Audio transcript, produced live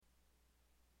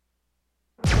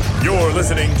You're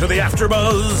listening to the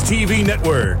AfterBuzz TV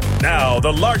Network, now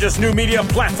the largest new media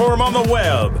platform on the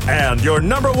web, and your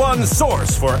number one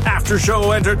source for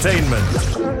after-show entertainment.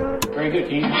 Very good,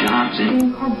 Dean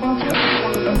Johnson.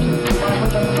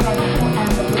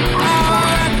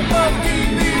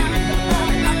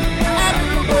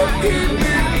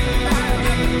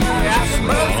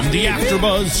 From the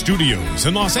AfterBuzz Studios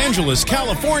in Los Angeles,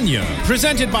 California,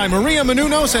 presented by Maria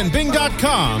Menounos and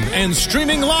Bing.com, and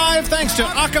streaming live thanks to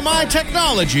Akamai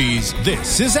Technologies,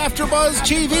 this is AfterBuzz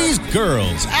TV's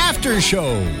Girls After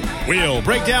Show. We'll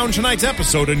break down tonight's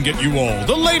episode and get you all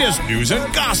the latest news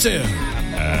and gossip.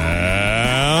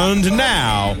 And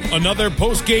now, another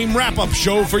post-game wrap-up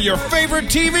show for your favorite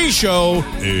TV show.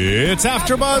 It's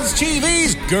AfterBuzz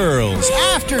TV's Girls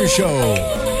After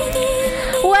Show.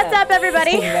 What's up,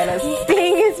 everybody?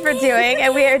 Bing is for doing,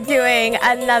 and we are doing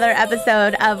another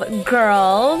episode of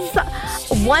Girls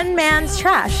One Man's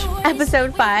Trash,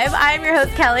 episode 5. I'm your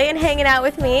host, Kelly, and hanging out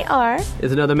with me are...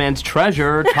 is another man's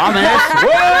treasure, Thomas.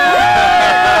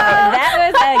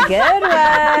 That was a good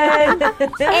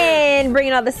one. And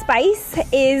bringing all the spice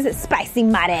is Spicy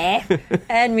Mare.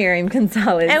 And Miriam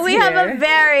Gonzalez. And we have a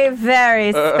very,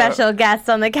 very special guest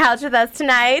on the couch with us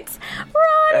tonight, Ronnie.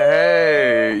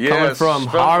 Hey, yes. Coming from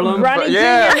Harlem. Ronnie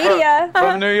Jr. Media.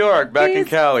 From New York, back in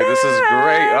Cali. This is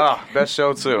great. Oh, best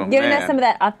show, too. Giving us some of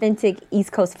that authentic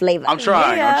East Coast flavor. I'm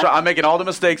trying. Yeah. I'm making all the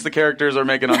mistakes the characters are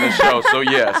making on this show. So,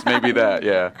 yes, maybe that,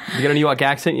 yeah. You got a New York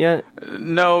accent yet?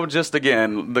 No, just,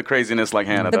 again, the craziness like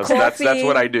Hannah. The That's coffee,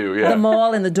 what I do, yeah. The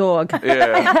mall and the dog.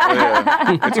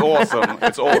 Yeah. It's awesome.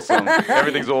 It's awesome.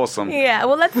 Everything's awesome. Yeah,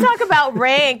 well, let's talk about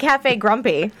Ray and Cafe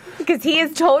Grumpy, because he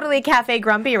is totally Cafe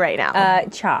Grumpy right now.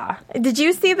 Cha. Did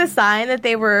you see the sign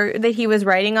that he was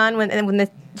writing on when the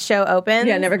show opened?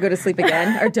 Yeah, never go to sleep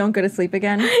again. Or don't go to sleep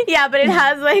again. Yeah, but it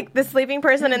has like the sleeping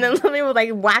person and then somebody with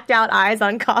like whacked out eyes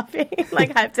on coffee,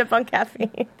 like hyped up on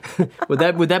caffeine. Would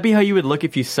that be how you would look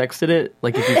if you sexted it?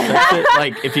 Like if you sexed it?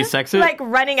 Like if you sex it? Like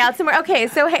running out somewhere. Okay,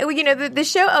 so hey, you know the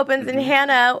show opens and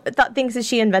Hannah thinks that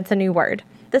she invents a new word,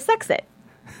 the sex it.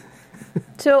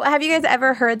 So have you guys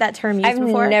ever heard that term used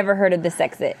before? I've never heard of the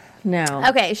sex it. No.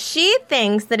 Okay, she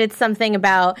thinks that it's something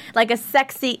about like a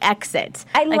sexy exit.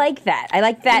 I like that. I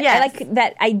like that. Yes. I like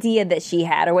that idea that she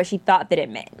had, or what she thought that it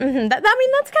meant. Mm-hmm. That's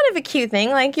kind of a cute thing.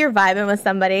 Like you're vibing with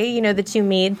somebody, you know, that you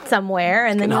meet somewhere,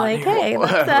 and then you're like, hey,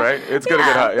 let's, right? It's going to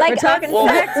get hot. Yeah. Like We're talking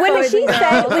sex, when boys she and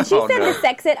said girls. the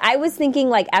sex it, I was thinking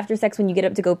like after sex when you get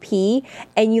up to go pee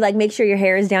and you like make sure your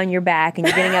hair is down your back and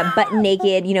you're getting up butt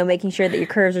naked, you know, making sure that your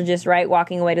curves are just right,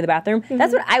 walking away to the bathroom. Mm-hmm.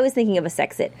 That's what I was thinking of a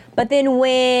sex it. But then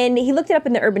when he looked it up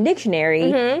in the Urban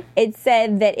Dictionary, it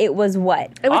said that it was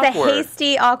what? It was Awkward. a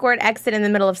hasty, awkward exit in the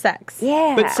middle of sex.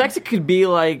 Yeah. But sex it could be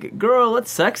like, girl, let's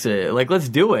sex it. Like, let's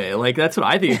do it. Like, that's what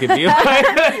I think it could be like.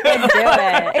 Let's do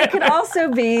it. It could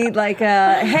also be like,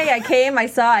 hey, I came, I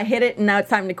saw, I hit it, and now it's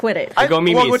time to quit it.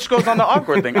 Which goes on the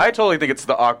awkward thing. I totally think it's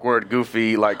the awkward,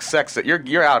 goofy, like sex it.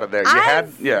 You're out of there.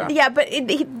 Yeah, but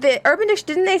the Urban Dictionary,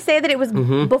 didn't they say that it was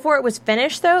before it was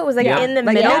finished, though? It was like in the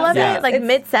Like, middle yeah. of Yeah. it? Like It's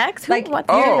mid-sex? Like, What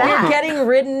you're, is that? you're getting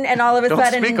ridden, and all of a Don't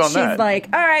sudden speak on she's that. like,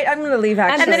 all right, I'm going to leave,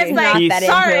 actually. And then it's Not like, that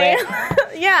into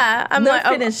sorry. Yeah. I'm the like,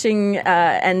 finishing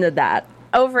end of that.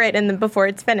 over it before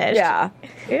it's finished. Yeah.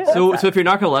 So if you're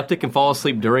narcoleptic and fall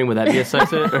asleep during, would that be a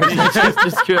sex it? Or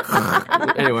just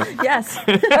anyway. Yes.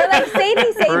 Or like say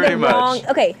they say Pretty the much. wrong.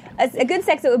 Okay, a good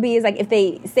sex it would be is like if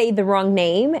they say the wrong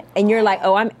name and you're like,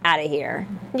 oh, I'm out of here.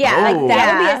 Yeah. Oh. Like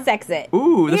That would yeah. be a sex it.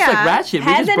 Ooh, this is like Yeah. ratchet. We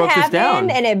just Hasn't broke this down.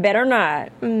 happened, and it better not.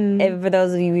 If, for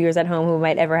those of you viewers at home who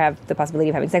might ever have the possibility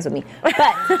of having sex with me, but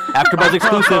AfterBuzz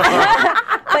exclusive.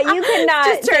 but you cannot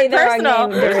Just turn say the wrong personal.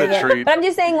 name. There's during a it. treat. But I'm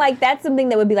just saying, like that's something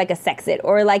that would be like a sex it,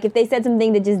 or like if they said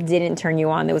something that just didn't turn you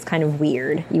on, that was kind of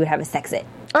weird, you would have a sex it.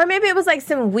 Or maybe it was like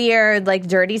some weird, like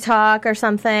dirty talk or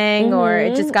something, or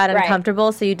it just got Right.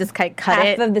 uncomfortable, so you just cut Half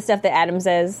it. of the stuff that Adam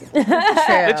says.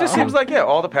 It just seems like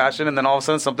all the passion, and then all of a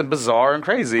sudden something bizarre and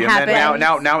crazy, and then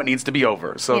Happens. now it needs to be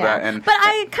over. So Yeah. that and But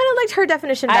I kind of liked her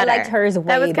definition I better. liked hers That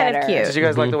way was kind of better. cute. did you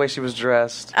guys like the way she was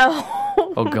dressed?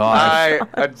 Oh, God. I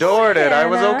adored it. I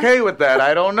was Hannah. okay with that.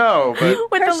 I don't know, but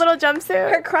With the little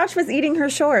jumpsuit. Her crotch was eating her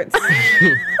shorts.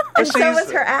 And so she's-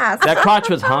 was her ass. That crotch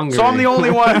was hungry. so I'm the only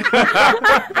one.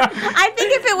 I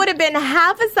think if it would have been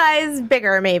half a size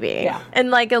bigger, maybe,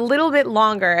 and like a little bit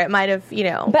longer, it might have,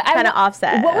 kind of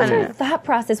offset. What was I don't her know. thought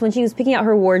process when she was picking out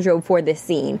her wardrobe for this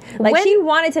scene? Like When- she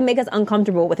wanted to make us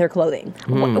uncomfortable with her clothing.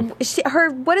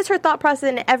 What is her thought process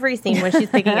in every scene when she's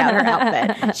picking out her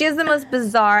outfit? She has the most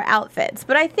bizarre outfits,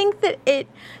 but I think that it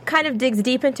kind of digs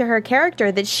deep into her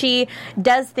character, that she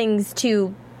does things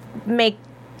to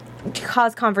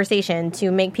cause conversation,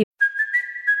 to make people.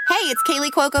 Hey, it's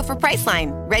Kaylee Cuoco for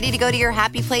Priceline. Ready to go to your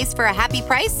happy place for a happy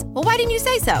price? Well, why didn't you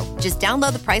say so? Just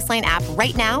download the Priceline app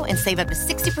right now and save up to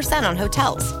 60% on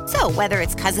hotels. So whether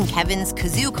it's Cousin Kevin's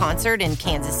Kazoo Concert in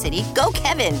Kansas City, go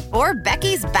Kevin, or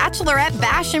Becky's Bachelorette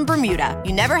Bash in Bermuda,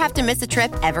 you never have to miss a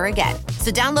trip ever again.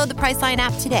 So download the Priceline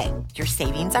app today. Your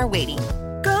savings are waiting.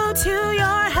 Go to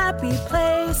your happy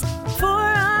place for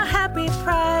a happy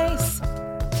price.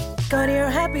 Go to your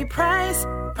happy price,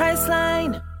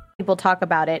 Priceline. People talk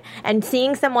about it, and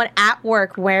seeing someone at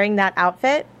work wearing that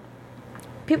outfit,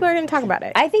 people are going to talk about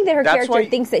it. I think that her character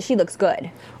thinks that she looks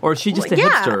good. Or is she just a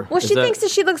hipster? Well, she thinks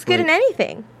that she looks good in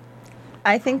anything.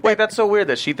 I think. Wait, that's so weird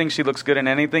that she thinks she looks good in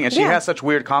anything, and she has such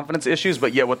weird confidence issues.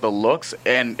 But yet, with the looks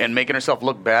and making herself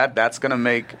look bad, that's gonna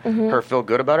make her feel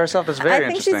good about herself. That's very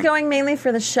interesting. I think she's going mainly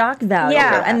for the shock value.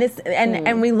 Yeah,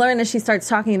 and we learn as she starts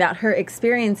talking about her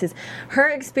experiences. Her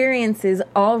experiences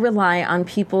all rely on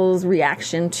people's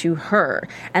reaction to her,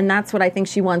 and that's what I think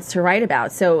she wants to write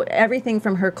about. So everything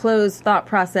from her clothes, thought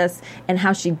process, and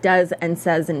how she does and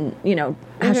says, and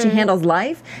how she handles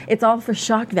life, it's all for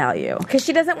shock value. Because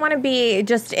she doesn't want to be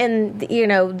just in,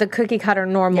 the cookie cutter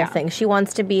normal thing. She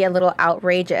wants to be a little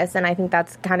outrageous, and I think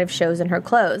that's kind of shows in her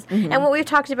clothes. And what we've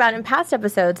talked about in past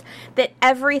episodes, that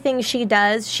everything she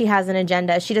does, she has an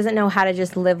agenda. She doesn't know how to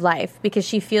just live life because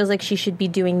she feels like she should be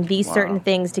doing these certain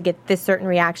things to get this certain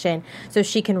reaction so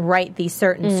she can write these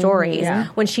certain stories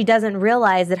when she doesn't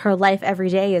realize that her life every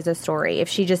day is a story if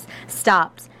she just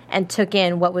stopped and took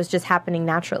in what was just happening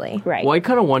naturally. Right. Well, I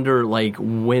kind of wonder,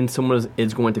 when someone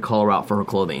is going to call her out for her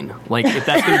clothing. If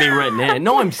that's going to be written in.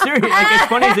 No, I'm serious. As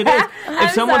funny as it is,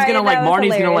 if someone's going to,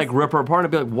 Marnie's going to, rip her apart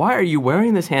and be like, why are you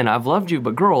wearing this, Hannah? I've loved you,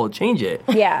 but girl, change it.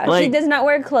 Yeah, she does not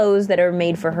wear clothes that are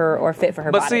made for her or fit for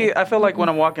her body. But see, I feel like when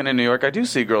I'm walking in New York, I do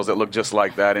see girls that look just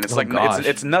like that, and it's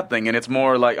it's nothing, and it's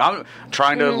more like I'm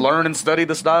trying to learn and study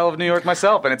the style of New York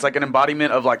myself, and it's like an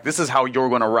embodiment of, this is how you're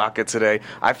going to rock it today.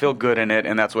 I feel good in it,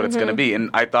 and that's what it's going to be.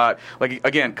 And I thought,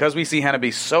 again, because we see Hannah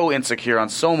be so insecure on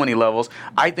so many levels,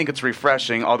 I think it's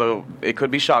refreshing, although it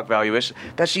could be shock value-ish,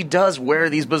 that she does wear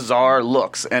these bizarre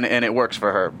looks, and it works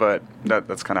for her. But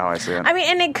that's kind of how I see it. I mean,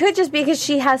 and it could just be because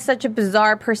she has such a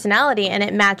bizarre personality, and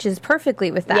it matches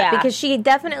perfectly with that. Because she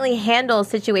definitely handles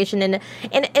situation in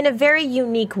a very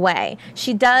unique way.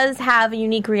 She does have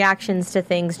unique reactions to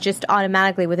things just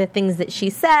automatically with the things that she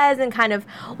says and kind of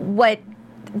what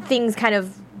things kind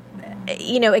of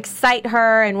excite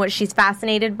her and what she's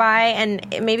fascinated by, and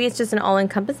maybe it's just an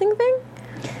all-encompassing thing.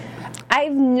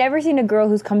 I've never seen a girl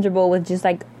who's comfortable with just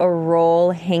a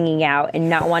roll hanging out and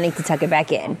not wanting to tuck it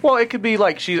back in. Well, it could be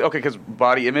because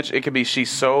body image, it could be she's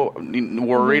so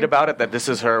worried about it that this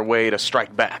is her way to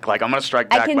strike back. I'm going to strike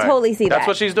back. I can totally see that. That's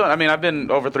what she's doing. I mean, I've been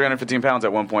over 315 pounds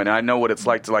at one point, and I know what it's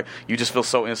like to, you just feel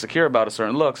so insecure about a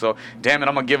certain look. So, damn it,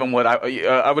 I'm going to give them what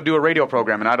I would do a radio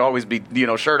program, and I'd always be,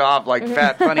 shirt off,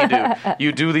 fat, funny dude.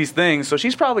 You do these things. So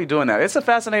she's probably doing that. It's a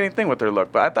fascinating thing with her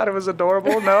look, but I thought it was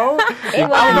adorable. No? It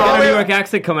was.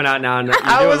 Accent coming out now, and you do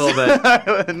a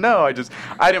little bit. No, I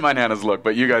didn't mind Hannah's look,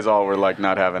 but you guys all were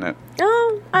not having it.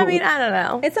 Oh, I mean, I don't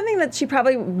know. It's something that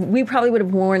we probably would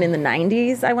have worn in the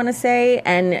 90s, I want to say,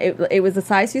 and it was a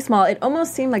size too small. It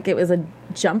almost seemed like it was a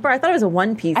jumper. I thought it was a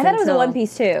one piece. I thought it was a one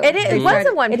piece too. It was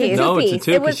a one piece. No, it's a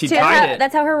two because she tied it.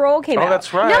 That's how her roll came out. Oh,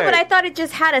 that's right. No, but I thought it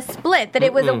just had a split. That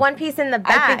it was a one piece in the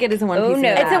back. I think it is a one piece.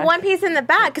 No. It's a one piece in the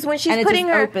back because when she's putting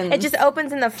her, it just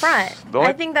opens in the front.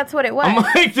 I think that's what it was.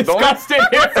 I'm disgusted.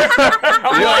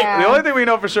 The only thing we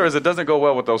know for sure is it doesn't go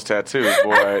well with those tattoos,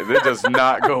 boy. It does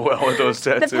not go well with those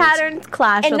tattoos. The patterns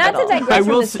clash. And not to digress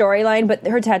from the storyline, but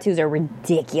her tattoos are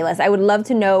ridiculous. I would love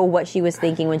to know what she was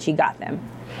thinking when she got them.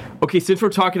 Okay, since we're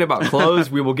talking about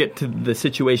clothes, we will get to the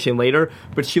situation later,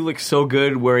 but she looks so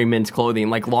good wearing men's clothing,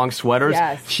 long sweaters.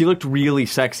 Yes. She looked really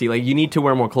sexy. You need to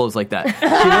wear more clothes like that.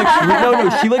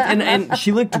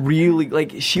 She looked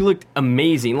really, she looked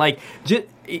amazing.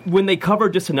 When they cover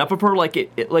just enough of her,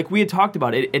 like we had talked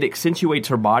about, it accentuates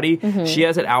her body. Mm-hmm. She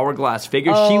has an hourglass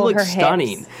figure. She looks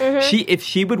stunning. Mm-hmm. If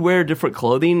she would wear different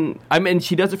clothing, I mean,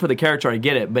 she does it for the character, I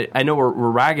get it, but I know we're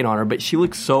ragging on her, but she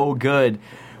looks so good.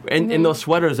 And in those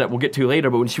sweaters that we'll get to later,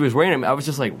 but when she was wearing them, I was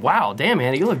just like, wow, damn,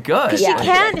 Hannah, you look good. She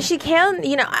can,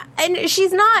 and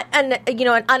she's not an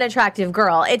unattractive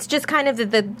girl. It's just kind of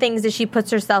the things that she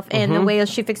puts herself in, the way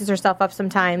she fixes herself up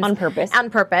sometimes. On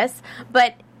purpose.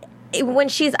 But when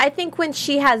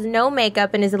she has no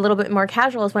makeup and is a little bit more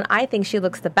casual is when I think she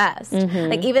looks the best.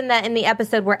 Like even that in the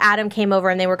episode where Adam came over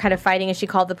and they were kind of fighting and she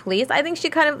called the police, I think she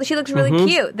looks really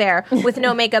cute there with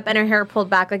no makeup and her hair pulled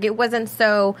back. Like it wasn't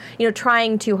so,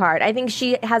 trying too hard. I think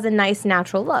she has a nice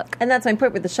natural look. And that's my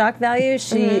point with the shock value.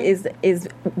 She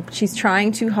she's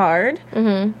trying too hard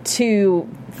to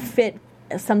fit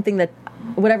something that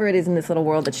whatever it is in this little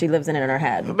world that she lives in her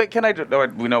head.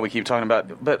 But we know we keep talking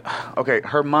about, but okay,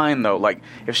 her mind though, like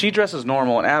if she dresses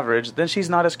normal and average, then she's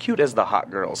not as cute as the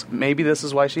hot girls. Maybe this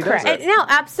is why she does it. No,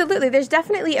 absolutely. There's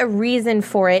definitely a reason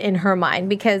for it in her mind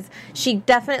because she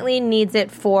definitely needs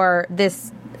it for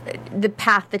the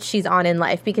path that she's on in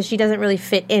life because she doesn't really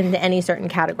fit into any certain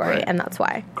category, and that's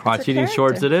why. Crotch-eating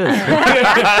shorts it is.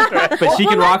 But she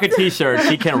can rock a T-shirt.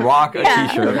 She can rock a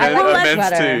T-shirt.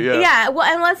 Men's too, yeah, well,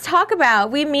 and let's talk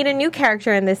about, we meet a new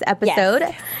character in this episode.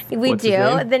 Yes. What's his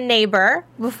name? The neighbor.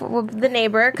 The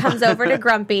neighbor comes over to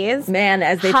Grumpy's. Man,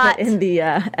 as they put in the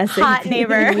SAT. Hot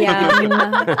neighbor. Yum.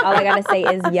 All I gotta say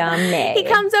is yummy. He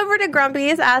comes over to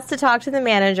Grumpy's, asks to talk to the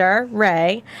manager,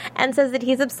 Ray, and says that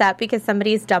he's upset because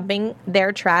somebody's dumping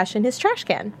their trash in his trash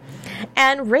can.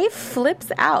 And Ray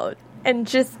flips out and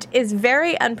just is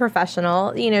very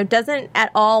unprofessional, doesn't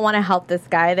at all want to help this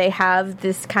guy. They have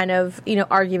this kind of,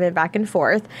 argument back and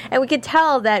forth. And we could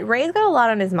tell that Ray's got a lot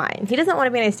on his mind. He doesn't want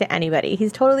to be nice to anybody.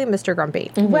 He's totally Mr.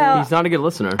 Grumpy. Well, he's not a good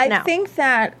listener. I think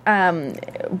that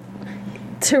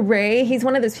to Ray, he's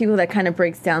one of those people that kind of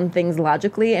breaks down things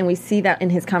logically, and we see that in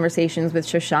his conversations with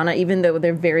Shoshana, even though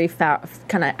they're very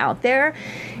kind of out there.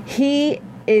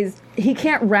 He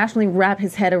can't rationally wrap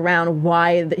his head around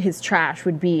why his trash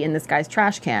would be in this guy's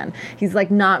trash can. He's like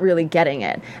not really getting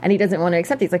it, and he doesn't want to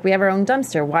accept it. He's like, we have our own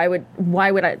dumpster. Why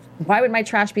would my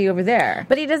trash be over there?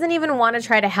 But he doesn't even want to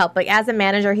try to help. Like as a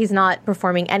manager, he's not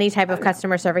performing any type of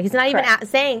customer service. He's not even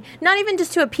saying, not even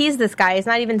just to appease this guy. He's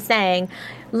not even saying,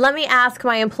 let me ask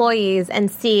my employees and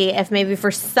see if maybe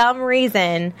for some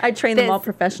reason I train them all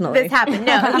professionally. This happened.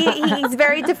 No, he's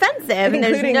very defensive, and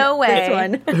there's no way. This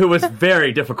one. Who was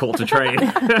very difficult to train.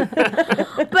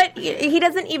 But he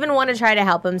doesn't even want to try to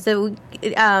help him. So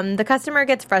the customer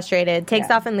gets frustrated, takes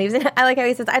off and leaves. And I like how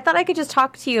he says, I thought I could just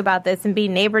talk to you about this and be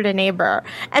neighbor to neighbor.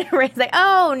 And Ray's like,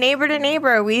 oh, neighbor to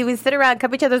neighbor. We sit around,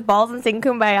 cup each other's balls and sing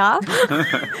Kumbaya.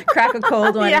 Crack a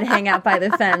cold one and hang out by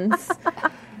the fence.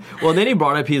 Well, then he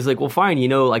brought up, he's like, well, fine, I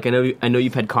know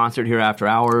you've had concert here after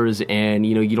hours, and,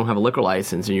 you don't have a liquor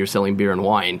license, and you're selling beer and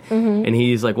wine. Mm-hmm. And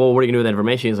he's like, well, what are you going to do with that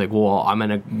information? He's like, well, I'm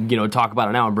going to, talk about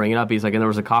it now and bring it up. He's like, and there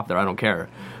was a cop there, I don't care.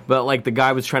 But, like, the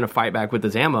guy was trying to fight back with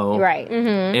his ammo. Right.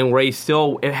 Mm-hmm. And Ray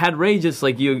had Ray just,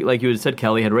 like you had said,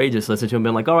 Kelly, had Ray just listened to him,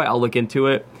 been like, all right, I'll look into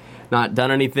it. Not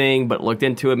done anything, but looked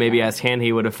into it. Maybe asked Hannah,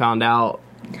 he would have found out.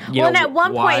 And at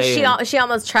one point, she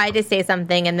almost tried to say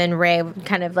something, and then Ray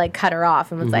kind of like cut her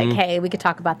off and was like, hey, we could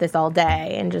talk about this all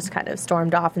day, and just kind of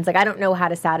stormed off. And it's like, I don't know how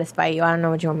to satisfy you. I don't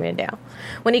know what you want me to do.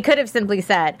 When he could have simply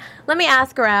said, let me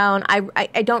ask around. I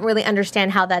don't really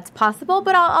understand how that's possible,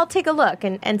 but I'll take a look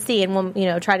and see, and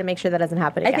we'll try to make sure that doesn't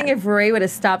happen again. I think if Ray would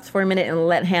have stopped for a minute and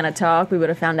let Hannah talk, we would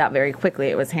have found out very quickly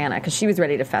it was Hannah, because she was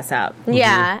ready to fess out.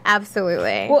 Yeah,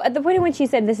 absolutely. Well, at the point when she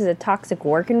said this is a toxic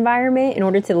work environment in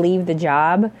order to leave the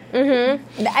job,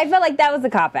 I felt like that was a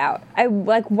cop-out.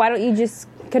 Why don't you just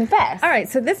confess? All right,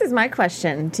 so this is my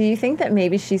question. Do you think that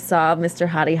maybe she saw Mr.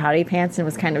 Hottie Pants and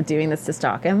was kind of doing this to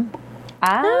stalk him?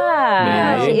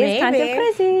 She is kind of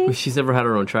crazy. She's never had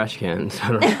her own trash cans. I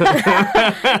don't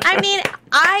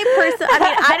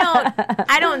know.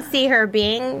 I don't see her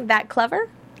being that clever,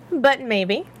 but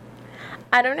maybe.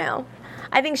 I don't know.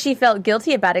 I think she felt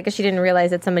guilty about it because she didn't realize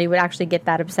that somebody would actually get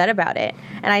that upset about it.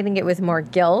 And I think it was more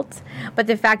guilt. But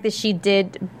the fact that she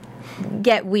did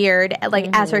get weird,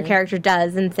 as her character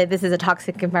does, and say, this is a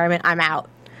toxic environment, I'm out.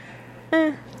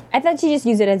 I thought she just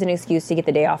used it as an excuse to get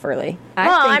the day off early.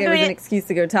 I think it was an excuse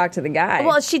to go talk to the guy.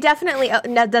 Well, she definitely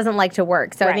doesn't like to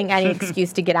work, so I think any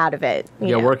excuse to get out of it.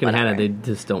 Work and Hannah, they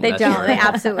just don't. They don't. They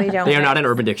absolutely don't. They are not in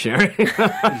Urban Dictionary.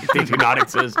 They do not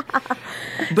exist.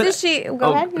 But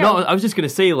go ahead. No, I was just going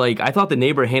to say, I thought the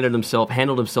neighbor handled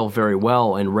himself very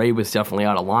well, and Ray was definitely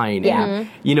out of line. Yeah. And,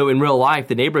 in real life,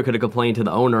 the neighbor could have complained to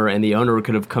the owner, and the owner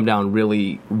could have come down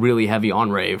really, really heavy on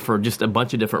Ray for just a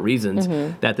bunch of different reasons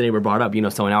that the neighbor brought up.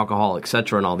 Selling alcohol,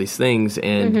 etc., and all these things,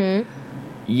 and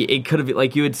it could have,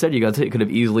 like you had said, you guys, it could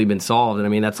have easily been solved. And I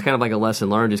mean, that's kind of like a lesson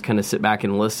learned. Just kind of sit back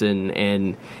and listen,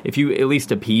 and if you at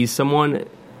least appease someone,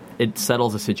 it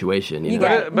settles the situation. You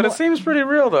know? But it seems pretty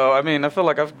real, though. I mean, I feel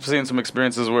like I've seen some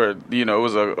experiences where, it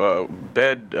was a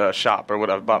bed shop or what.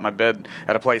 I bought my bed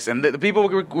at a place, and the people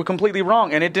were completely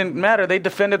wrong, and it didn't matter. They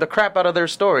defended the crap out of their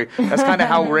story. That's kind of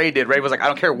how Ray did. Ray was like, I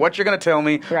don't care what you're going to tell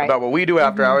me about what we do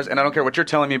after hours, and I don't care what you're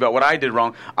telling me about what I did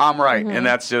wrong. I'm right. And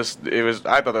that's just,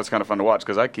 I thought that's kind of fun to watch,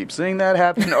 because I keep seeing that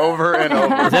happen over and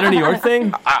over. Is that a New York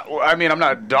thing? I mean, I'm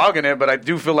not dogging it, but I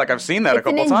do feel like I've seen that a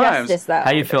couple times. Though.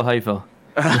 How you feel? I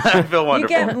feel wonderful. You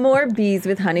get more bees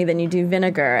with honey than you do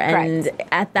vinegar. And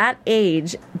at that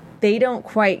age, they don't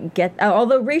quite get,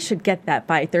 although Ray should get that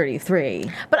by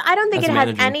 33. But I don't think it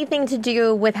has anything to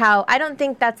do with I don't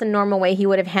think that's a normal way he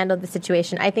would have handled the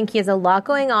situation. I think he has a lot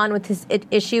going on with his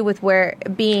issue with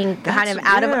being kind of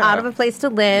out of a place to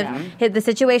live. Yeah. The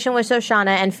situation with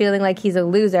Shoshana and feeling like he's a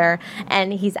loser,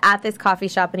 and he's at this coffee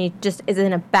shop and he just is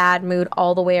in a bad mood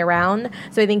all the way around.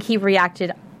 So I think he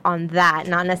reacted on that,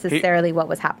 not necessarily what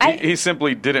was happening. He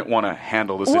simply didn't want to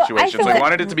handle the situation. So he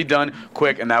wanted it to be done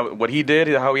quick, and what he did,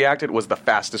 how he acted, was the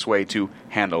fastest way to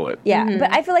handle it. Yeah,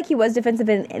 but I feel like he was defensive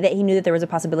in that he knew that there was a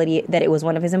possibility that it was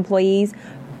one of his employees,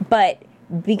 but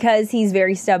because he's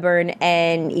very stubborn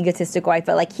and egotistical, I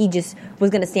felt like he just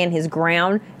was going to stand his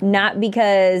ground, not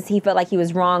because he felt like he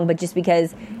was wrong, but just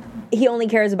because he only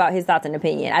cares about his thoughts and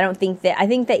opinion. I think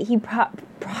that he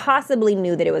possibly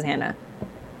knew that it was Hannah.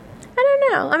 I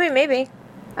don't know. I mean, maybe.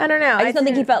 I don't know. I just don't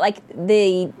think he felt like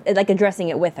addressing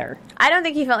it with her. I don't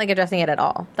think he felt like addressing it at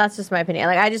all. That's just my opinion.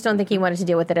 Like, I just don't think he wanted to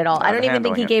deal with it at all. I don't even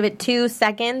think he gave it 2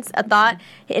 seconds a thought.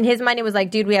 In his mind, it was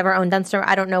like, dude, we have our own dumpster.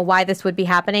 I don't know why this would be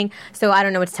happening, so I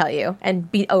don't know what to tell you,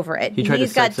 and be over it.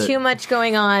 He's got too much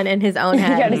going on in his own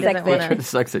head. He tried to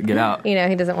sex it. Get out.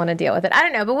 He doesn't want to deal with it. I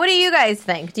don't know, but what do you guys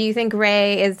think? Do you think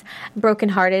Ray is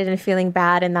brokenhearted and feeling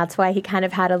bad, and that's why he kind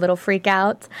of had a little freak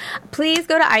out? Please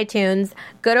go to iTunes,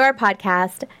 go to our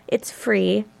podcast. It's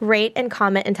free. Rate and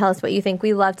comment and tell us what you think.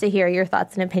 We love to hear your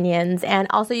thoughts and opinions. And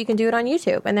also, you can do it on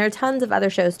YouTube. And there are tons of other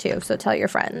shows, too. So tell your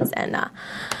friends. And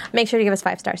make sure to give us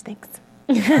 5 stars. Thanks.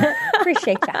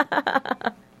 Appreciate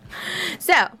that.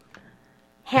 So,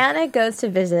 Hannah goes to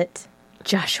visit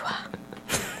Joshua.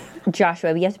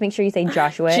 Joshua. You have to make sure you say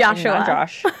Joshua. Joshua. And not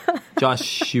Josh.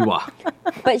 Joshua.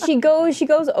 But she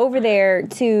goes over there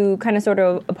to kind of sort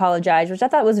of apologize, which I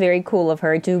thought was very cool of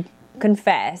her to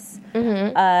confess.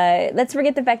 Let's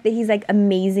forget the fact that he's like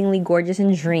amazingly gorgeous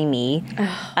and dreamy,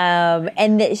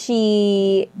 and that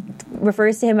she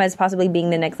refers to him as possibly being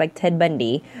the next like Ted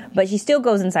Bundy, but she still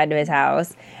goes inside of his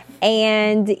house,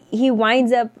 and he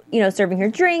winds up serving her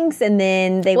drinks, and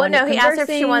then they wind up conversing. He asked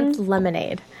her if she wants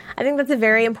lemonade. I think that's a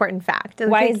very important fact.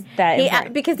 Why is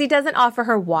that? Because he doesn't offer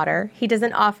her water. He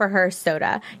doesn't offer her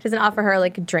soda. He doesn't offer her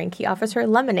like a drink. He offers her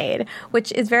lemonade,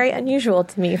 which is very unusual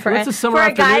to me for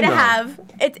a guy to have.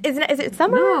 Is it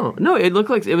summer? No. It looked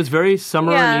like it was very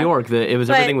summer in New York.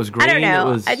 Everything was green. I don't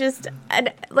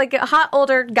know. Like a hot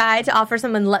older guy to offer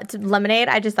someone lemonade.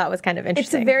 I just thought was kind of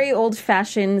interesting. It's a very old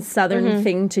fashioned Southern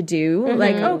thing to do.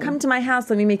 Like, oh, come to my house.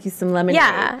 Let me make you some lemonade.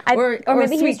 Yeah, or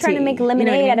maybe he was trying to make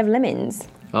lemonade out of lemons.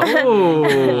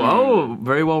 Oh,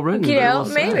 very well written.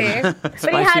 Maybe.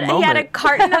 But he had a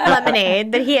carton of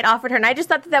lemonade that he had offered her, and I just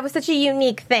thought that was such a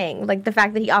unique thing. Like the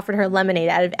fact that he offered her lemonade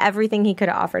out of everything he could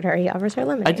have offered her, he offers her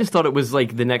lemonade. I just thought it was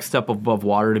like the next step above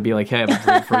water to be like, hey, I have a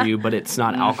drink for you, but it's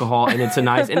not alcohol, and it's a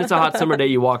hot summer day.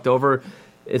 You walked over,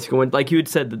 it's going like you had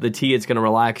said that the tea is going to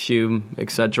relax you,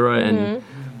 etc. And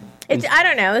I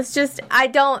don't know. It's just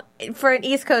for an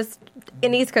East Coast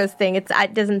thing. It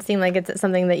doesn't seem like it's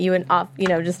something that you would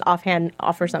just offhand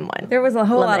offer someone. There was a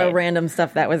whole lot of random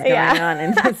stuff that was going on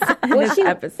in this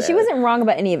episode. She wasn't wrong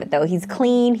about any of it though. He's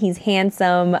clean. He's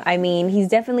handsome. I mean, he's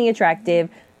definitely attractive.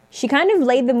 She kind of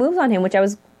laid the moves on him, which I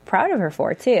was proud of her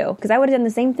for too, because I would have done the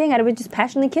same thing. I would just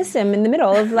passionately kiss him in the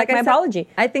middle of my apology.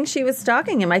 I think she was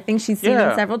stalking him. I think she's seen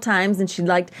him several times, and she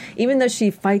liked, even though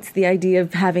she fights the idea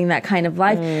of having that kind of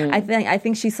life, I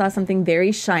think she saw something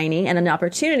very shiny and an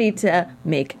opportunity to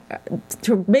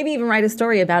maybe even write a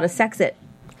story about a sex it.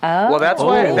 Well, that's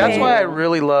why I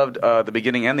really loved the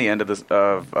beginning and the end of this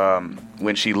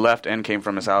when she left and came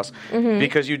from his house,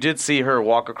 because you did see her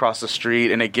walk across the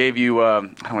street, and it gave you I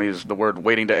don't want to use the word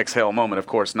waiting to exhale moment, of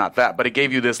course, not that, but it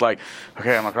gave you this like,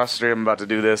 okay, I'm across the street, I'm about to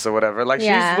do this or whatever. Like she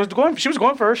was going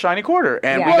for her shiny quarter,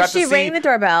 and we got to see. She rang the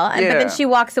doorbell, but then she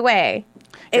walks away.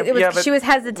 She was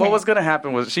hesitant. What was going to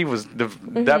happen was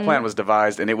that plan was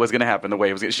devised, and it was going to happen the way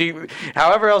it was.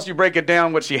 However else you break it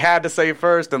down, what she had to say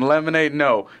first and lemonade,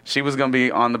 no, she was going to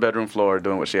be on the bedroom floor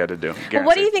doing what she had to do. Well,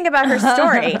 what do you think about her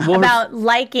story about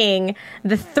liking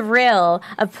the thrill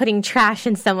of putting trash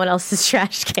in someone else's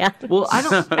trash can? Well, I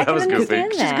was goofy.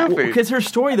 She's goofy. Because her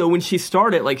story, though, when she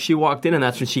started, like, she walked in, and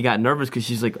that's when she got nervous, because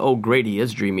she's like, oh, great, he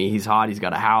is dreamy. He's hot. He's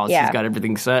got a house. Yeah. He's got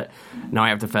everything set. Now I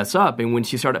have to fess up. And when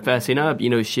she started fessing up,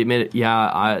 she admitted,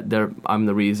 I'm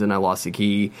the reason I lost the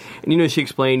key. And, she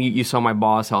explained, you saw my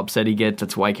boss, how upset he gets.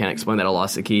 That's why I can't explain that I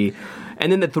lost the key.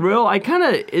 And then the thrill,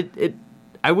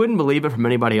 I wouldn't believe it from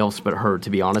anybody else but her, to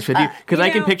be honest with you. Because I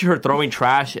can picture her throwing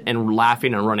trash and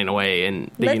laughing and running away.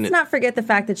 And let's not forget the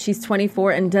fact that she's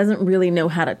 24 and doesn't really know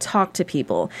how to talk to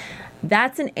people.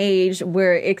 That's an age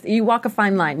where you walk a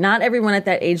fine line. Not everyone at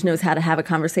that age knows how to have a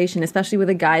conversation, especially with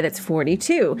a guy that's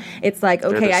 42. It's like,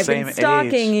 okay, I've been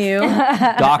stalking you.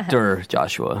 Dr.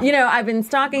 Joshua. I've been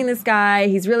stalking this guy.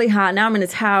 He's really hot. Now I'm in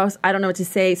his house. I don't know what to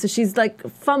say. So she's like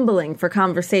fumbling for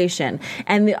conversation.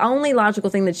 And the only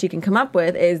logical thing that she can come up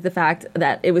with is the fact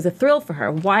that it was a thrill for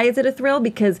her. Why is it a thrill?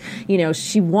 Because, she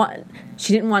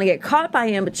didn't want to get caught by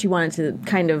him, but she wanted to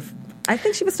kind of... I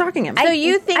think she was stalking him. So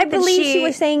you think I believe she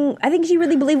was saying... I think she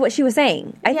really believed what she was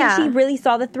saying. I think she really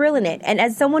saw the thrill in it. And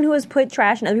as someone who has put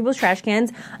trash in other people's trash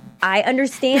cans, I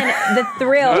understand the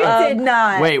thrill of... did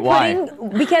not. Wait, why?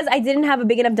 Because I didn't have a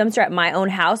big enough dumpster at my own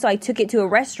house, so I took it to a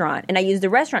restaurant, and I used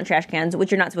the restaurant trash cans, which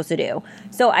you're not supposed to do.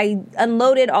 So I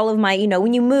unloaded all of my...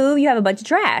 when you move, you have a bunch of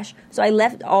trash. So I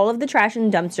left all of the trash in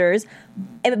dumpsters,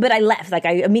 but I left. I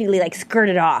immediately,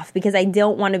 skirted off because I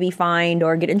don't want to be fined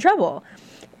or get in trouble.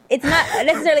 It's not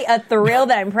necessarily a thrill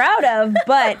that I'm proud of,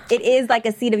 but it is like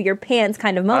a seat of your pants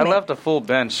kind of moment. I left a full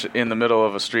bench in the middle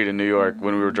of a street in New York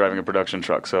when we were driving a production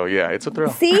truck, so yeah, it's a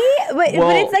thrill. See? But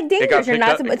it's dangerous.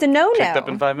 It's a no-no. Picked up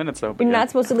in 5 minutes, though. You're not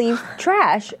supposed to leave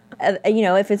trash,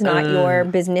 if it's not your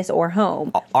business or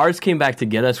home. Ours came back to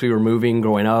get us. We were moving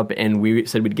growing up, and we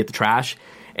said we'd get the trash,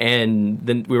 and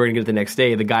then we were going to get it the next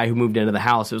day. The guy who moved into the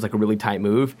house, it was like a really tight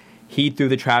move. He threw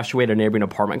the trash away at a neighboring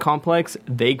apartment complex.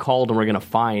 They called and were going to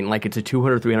fine, it's a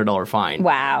 $200, $300 fine.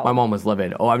 Wow. My mom was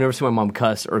livid. Oh, I've never seen my mom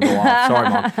cuss or go off. Sorry,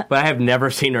 Mom. But I have never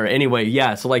seen her. Anyway,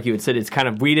 yeah, so like you had said, it's kind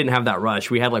of, we didn't have that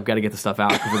rush. We had, got to get the stuff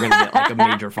out because we're going to get, a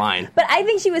major fine. But I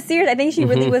think she was serious. I think she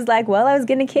really was like, well, I was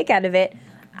getting a kick out of it.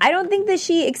 I don't think that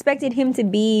she expected him to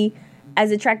be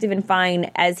as attractive and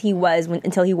fine as he was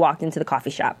until he walked into the coffee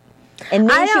shop. And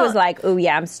then she was like, oh,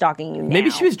 yeah, I'm stalking you now.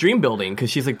 Maybe she was dream building because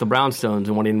she's like the brownstones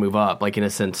and wanting to move up, in a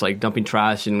sense, dumping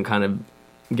trash and kind of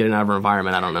getting out of her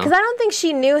environment. I don't know. Because I don't think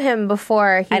she knew him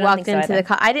before he walked into the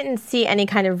car. I didn't see any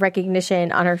kind of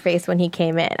recognition on her face when he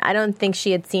came in. I don't think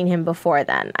she had seen him before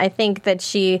then. I think that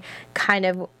she kind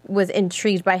of was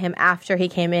intrigued by him after he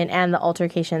came in and the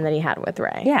altercation that he had with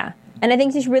Ray. Yeah. And I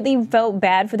think she really felt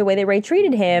bad for the way that Ray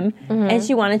treated him, and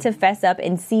she wanted to fess up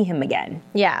and see him again.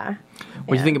 Yeah.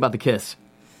 What do you think about the kiss?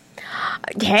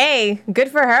 Hey, good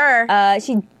for her.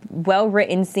 She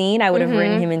well-written scene. I would have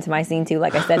written him into my scene, too,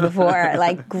 like I said before.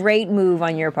 Great move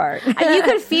on your part. You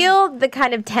could feel the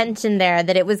kind of tension there,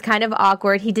 that it was kind of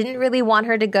awkward. He didn't really want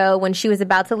her to go. When she was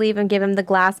about to leave and give him the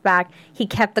glass back, he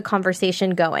kept the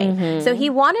conversation going. So he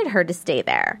wanted her to stay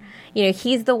there.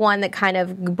 He's the one that kind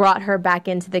of brought her back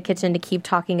into the kitchen to keep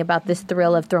talking about this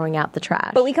thrill of throwing out the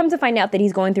trash. But we come to find out that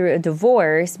he's going through a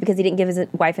divorce because he didn't give his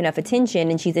wife enough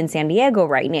attention, and she's in San Diego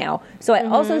right now. So I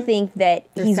also think that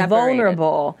he's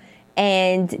vulnerable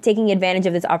and taking advantage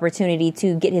of this opportunity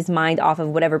to get his mind off of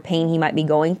whatever pain he might be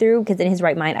going through, because in his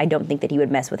right mind, I don't think that he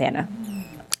would mess with Hannah.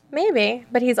 Maybe,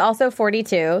 but he's also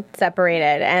 42,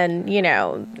 separated, and,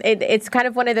 it's kind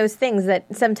of one of those things that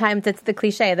sometimes it's the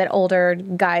cliche that older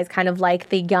guys kind of like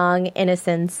the young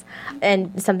innocence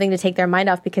and something to take their mind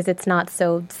off because it's not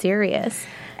so serious.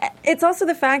 It's also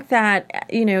the fact that,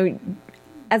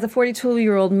 as a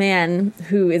 42-year-old man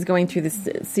who is going through this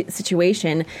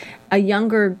situation, a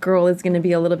younger girl is going to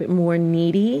be a little bit more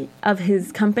needy of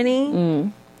his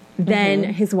company than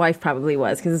his wife probably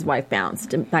was, because his wife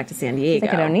bounced back to San Diego.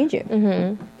 It's like, I don't need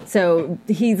you. So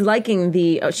he's liking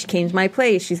she came to my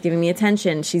place, she's giving me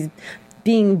attention, she's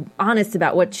being honest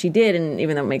about what she did, and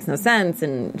even though it makes no sense,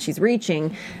 and she's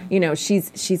reaching,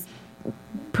 she's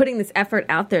putting this effort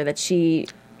out there that she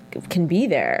can be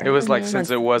there. It was since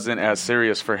it wasn't as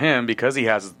serious for him, because he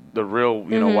has the real,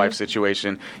 wife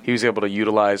situation, he was able to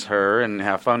utilize her and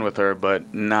have fun with her,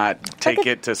 but not take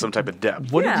it to some type of depth.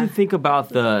 What did you think about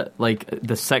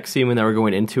the sex scene when they were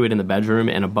going into it in the bedroom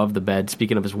and above the bed,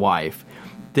 speaking of his wife?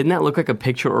 Didn't that look like a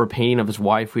picture or a painting of his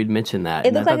wife? We'd mentioned that.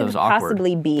 It looked like it was could awkward.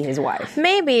 possibly be his wife.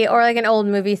 Maybe, or like an old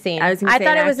movie scene. I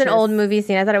thought it was an old movie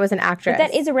scene. I thought it was an actress. But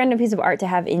that is a random piece of art to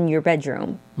have in your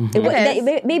bedroom.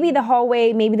 Maybe the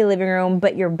hallway, maybe the living room,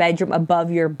 but your bedroom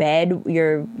above your bed,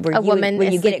 where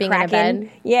you get it cracking.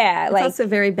 Yeah, it's also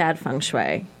very bad feng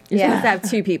shui. You're supposed to have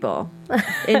two people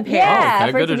in pairs.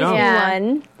 Yeah, for it to be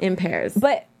one in pairs.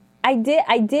 But I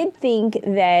did think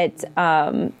that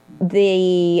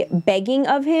the begging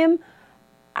of him,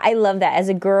 I love that. As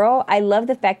a girl, I love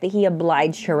the fact that he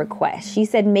obliged her request. She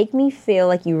said, make me feel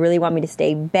like you really want me to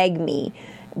stay. Beg me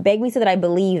so that I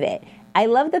believe it. I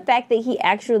love the fact that he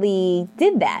actually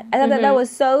did that. I thought that was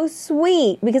so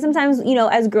sweet, because sometimes,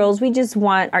 as girls, we just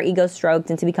want our ego stroked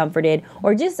and to be comforted,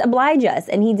 or just oblige us.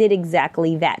 And he did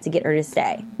exactly that to get her to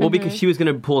stay. Well, because she was going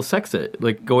to pull a sex it,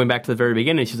 like going back to the very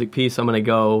beginning. She's like, peace, I'm going to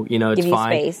go, it's give you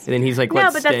fine. Space. And then he's like,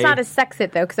 let's stay. stay. No, but that's not a sex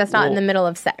it, though, because that's not in the middle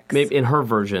of sex. Maybe in her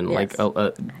version, yes.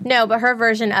 No, but her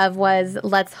version of was,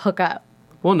 let's hook up.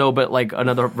 Well, no, but like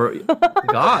another...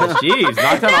 Gosh, jeez,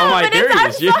 knocked out all my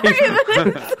theories.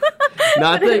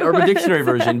 Not the Urban Dictionary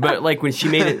version, but like when she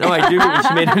made it... No, I do, when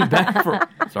she made it back for...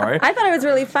 Sorry. I thought it was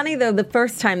really funny, though, the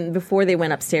first time before they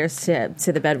went upstairs to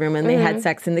the bedroom and they had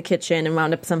sex in the kitchen and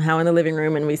wound up somehow in the living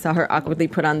room, and we saw her awkwardly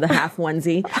put on the half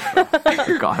onesie.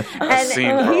 Gosh.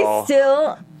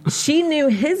 And she knew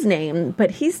his name, but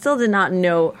he still did not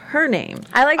know her name.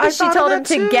 I like that she told him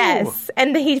to guess,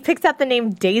 and he picks up the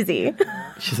name Daisy.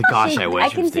 She's like, gosh, I wish I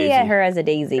can see her as a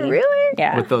Daisy. Really?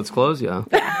 Yeah. With those clothes, yeah.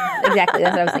 Exactly,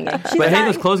 that's what I was thinking. But hey,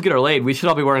 those clothes get her laid. We should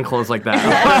all be wearing clothes like that.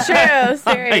 That's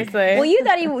true, seriously. Well, you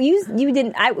thought you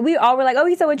didn't. We all were like, oh,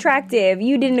 he's so attractive.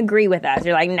 You didn't agree with us.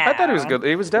 You're like, no. I thought he was good.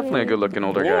 He was definitely a good-looking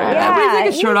older guy. Yeah, when he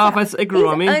took his shirt off, it grew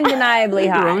on me. Undeniably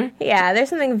hot. Yeah, there's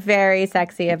something very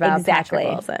sexy about Patrick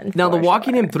Wilson. Now, the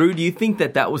walking him through, do you think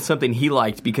that was something he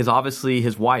liked? Because obviously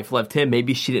his wife left him.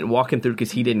 Maybe she didn't walk him through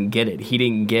because he didn't get it. He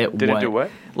didn't get Didn't do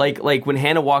what? Like when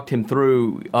Hannah walked him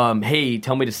through, hey,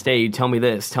 tell me to stay, tell me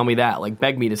this, tell me that, like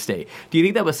beg me to stay. Do you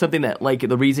think that was something that, like,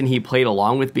 the reason he played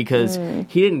along with, because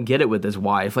he didn't get it with his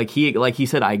wife? Like he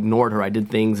said, I ignored her. I did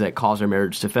things that caused our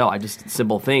marriage to fail. I just did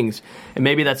simple things. And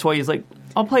maybe that's why he's like,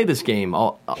 I'll play this game.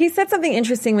 He said something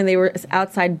interesting when they were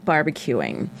outside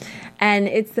barbecuing. And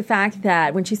it's the fact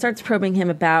that when she starts probing him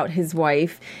about his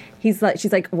wife, she's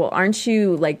like, well, aren't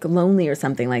you like lonely or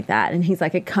something like that? And he's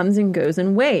like, it comes and goes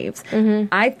in waves.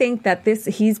 I think that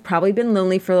he's probably been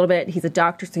lonely for a little bit. He's a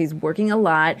doctor, so he's working a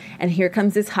lot. And here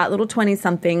comes this hot little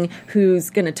 20-something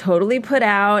who's going to totally put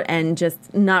out and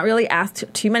just not really ask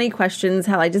too many questions.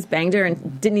 Hell, I just banged her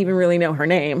and didn't even really know her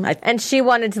name. And she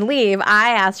wanted to leave. I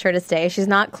asked her to stay. She's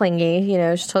not clingy.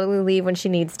 She'll totally leave when she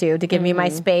needs to give me my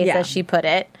space, as she put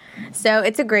it. So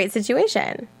it's a great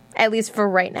situation. At least for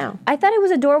right now. I thought it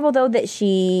was adorable, though, that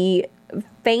she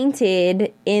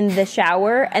fainted in the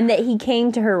shower and that he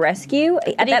came to her rescue.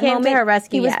 At that moment, to her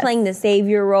rescue, he was playing the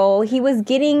savior role. He was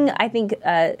getting, I think,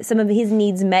 some of his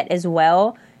needs met as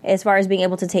well, as far as being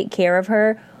able to take care of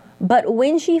her. But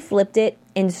when she flipped it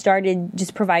and started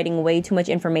just providing way too much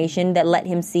information that let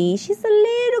him see she's a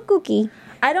little kooky.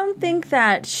 I don't think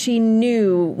that she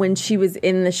knew when she was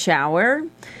in the shower.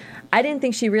 I didn't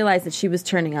think she realized that she was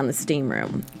turning on the steam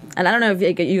room. And I don't know if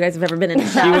you guys have ever been in a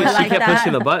shower she kept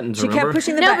pushing the buttons, She kept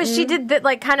pushing the buttons. No, but she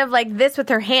did kind of like this with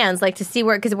her hands, like to see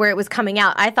where it was coming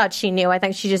out. I thought she knew. I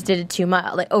think she just did it too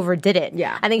much, like overdid it.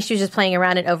 Yeah. I think she was just playing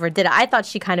around and overdid it. I thought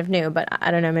she kind of knew, but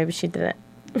I don't know. Maybe she didn't.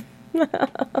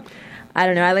 I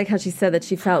don't know. I like how she said that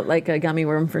she felt like a gummy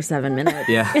worm for 7 minutes.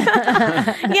 Yeah.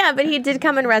 Yeah, but he did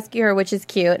come and rescue her, which is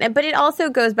cute. But it also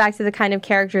goes back to the kind of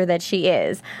character that she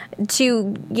is.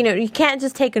 You can't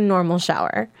just take a normal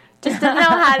shower. Just doesn't know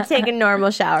how to take a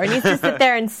normal shower. He needs to sit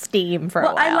there and steam for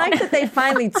a while. I like that they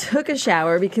finally took a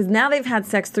shower, because now they've had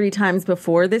sex 3 times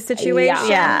before this situation.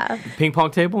 Yeah. Ping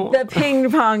pong table? The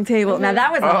ping pong table. Now,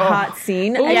 that was a hot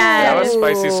scene. Yeah. That was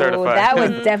spicy certified. That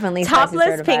was definitely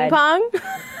Topless ping pong?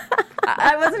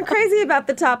 I wasn't crazy about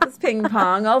the topless ping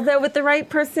pong, although with the right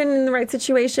person in the right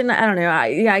situation, I don't know.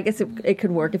 I guess it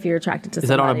could work if you're attracted to somebody. Is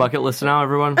that on a bucket list now,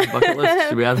 everyone? Bucket list?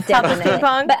 Should we have Definitely. Ping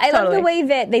pong? But I love the way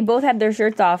that they both have their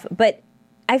shirts off, but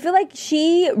I feel like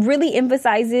she really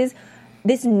emphasizes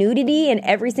this nudity in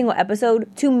every single episode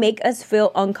to make us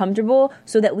feel uncomfortable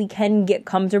so that we can get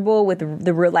comfortable with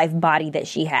the real life body that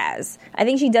she has. I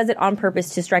think she does it on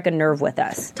purpose to strike a nerve with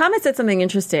us. Thomas said something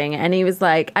interesting, and he was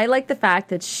like, I like the fact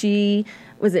that she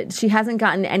hasn't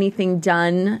gotten anything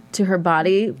done to her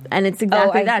body, and it's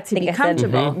exactly that, to be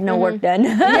comfortable. No work done.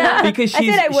 Yeah. Because I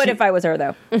said I would if I was her,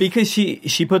 though. Because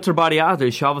she puts her body out there.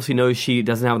 She obviously knows she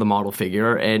doesn't have the model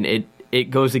figure, and it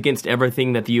goes against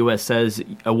everything that the U.S. says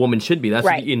a woman should be. That's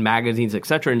in magazines,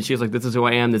 etc. And she's like, this is who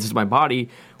I am, this is my body,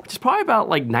 which is probably about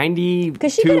like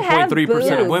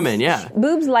 92.3% of women. Yeah,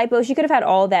 boobs, lipo. She could have had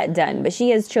all that done, but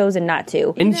she has chosen not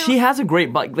to. And she has a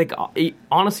great body. Like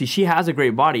honestly, she has a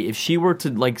great body. If she were to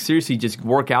like seriously just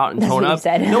work out and tone up,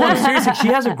 no, I'm serious. She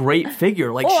has a great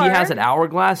figure. Like she has an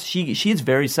hourglass. She is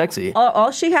very sexy.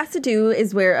 All she has to do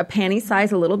is wear a panty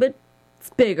size a little bit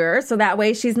bigger, so that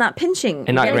way she's not pinching.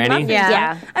 And not granny?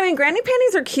 Yeah. I mean, granny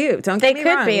panties are cute. Don't get me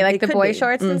wrong. They could be, like the boy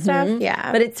shorts and stuff.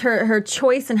 Yeah. But it's her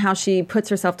choice and how she puts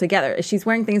herself together. If she's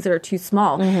wearing things that are too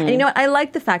small. And you know what? I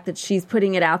like the fact that she's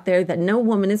putting it out there that no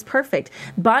woman is perfect.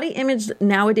 Body image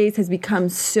nowadays has become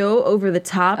so over the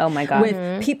top. Oh my God.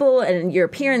 With people and your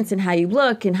appearance and how you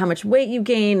look and how much weight you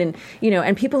gain, and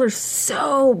and people are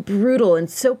so brutal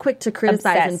and so quick to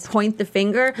criticize and point the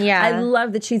finger. Yeah. I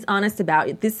love that she's honest about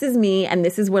it. This is me, and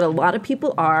this is what a lot of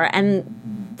people are,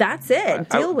 and that's it.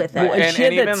 Deal with it. Well, and she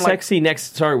had that sexy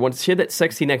next. She had that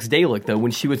sexy next day look though.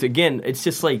 When she was it's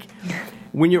just like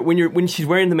when she's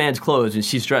wearing the man's clothes and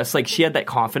she's dressed like she had that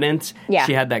confidence. Yeah.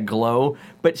 She had that glow.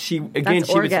 But she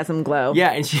orgasm glow.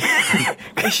 Yeah, and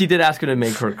she did ask her to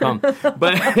make her come,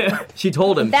 but she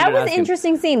told him that was an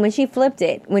interesting scene when she flipped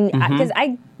it. Because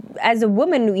I. As a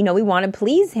woman, we want to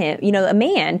please him, a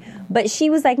man. But she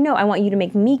was like, no, I want you to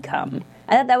make me come.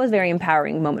 I thought that was a very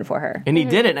empowering moment for her. And he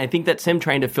did it, and I think that's him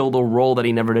trying to fill the role that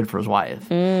he never did for his wife.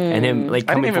 And him, like,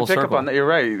 coming full circle. I didn't even pick up on that. You're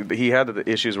right. He had the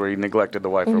issues where he neglected the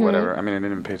wife or whatever. I mean, I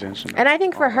didn't even pay attention. And I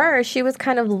think for her, she was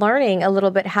kind of learning a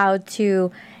little bit how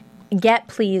to get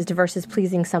pleased versus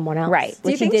pleasing someone else. Right.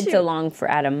 Which she did so long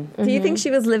for Adam. Do you think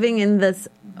she was living in this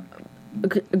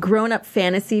grown-up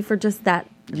fantasy for just that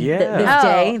this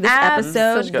day, this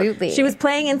episode? Absolutely. She was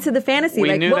playing into the fantasy.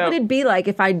 What would it be like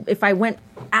if I went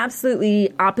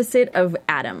absolutely opposite of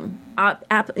Adam?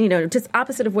 Just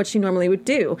opposite of what she normally would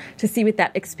do, to see what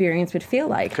that experience would feel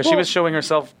like. Because she was showing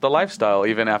herself the lifestyle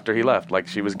even after he left. Like,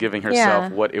 she was giving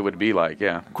herself what it would be like,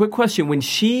 Quick question. When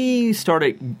she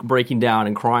started breaking down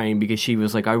and crying because she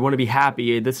was like, I want to be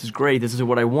happy, this is great, this is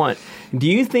what I want. Do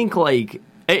you think, like,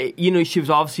 she was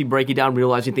obviously breaking down,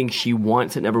 realizing things she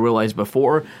wants and never realized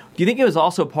before. Do you think it was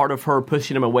also part of her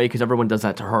pushing him away because everyone does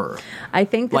that to her? I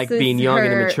think this like being young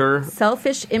and immature,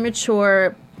 selfish,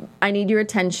 immature. I need your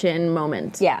attention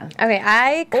moment. Yeah. Okay,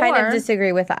 I kind of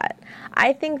disagree with that.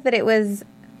 I think that it was.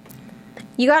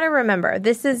 You got to remember,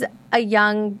 this is a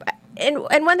young. And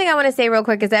one thing I want to say real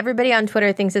quick is everybody on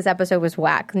Twitter thinks this episode was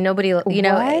whack. Nobody,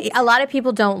 a lot of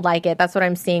people don't like it. That's what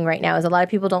I'm seeing right now is a lot of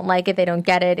people don't like it. They don't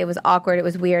get it. It was awkward. It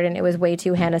was weird. And it was way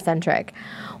too Hannah-centric.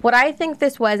 What I think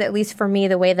this was, at least for me,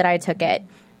 the way that I took it,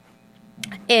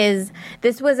 is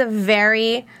this was a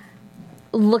very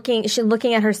looking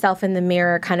at herself in the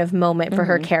mirror kind of moment for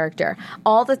her character.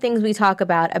 All the things we talk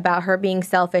about her being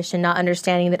selfish and not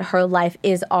understanding that her life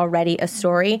is already a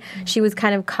story, she was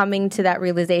kind of coming to that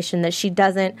realization that she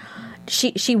doesn't.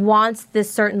 She wants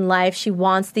this certain life. She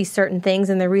wants these certain things.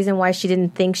 And the reason why she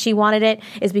didn't think she wanted it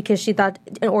is because she thought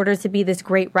in order to be this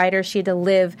great writer, she had to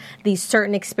live these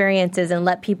certain experiences and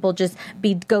let people just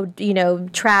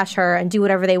trash her and do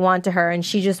whatever they want to her. And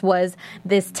she just was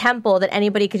this temple that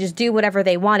anybody could just do whatever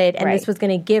they wanted. And this was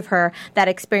going to give her that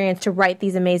experience to write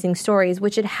these amazing stories,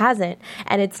 which it hasn't.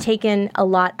 And it's taken a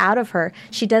lot out of her.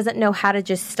 She doesn't know how to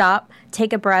just stop,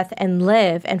 take a breath, and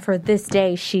live. And for this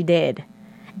day, she did.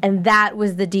 And that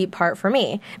was the deep part for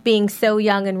me, being so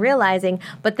young and realizing.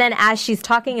 But then as she's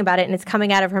talking about it and it's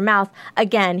coming out of her mouth,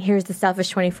 again, here's the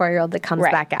selfish 24-year-old that comes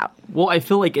back out. Well, I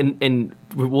feel like, and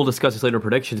we'll discuss this later in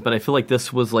predictions, but I feel like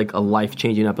this was like a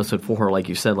life-changing episode for her, like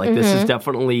you said. Like, this is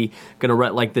definitely going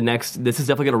to, this is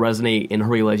definitely going to resonate in her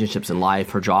relationships in life,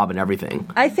 her job, and everything.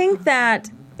 I think that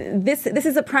this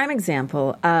is a prime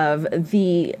example of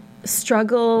the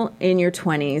struggle in your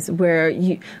 20s where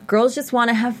girls just want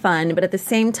to have fun, but at the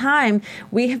same time,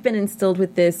 we have been instilled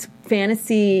with this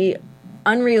fantasy,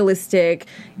 unrealistic,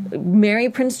 marry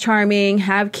Prince Charming,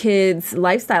 have kids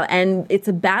lifestyle. And it's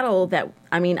a battle that,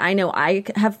 I know I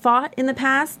have fought in the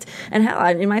past, and hell,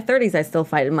 in my 30s, I still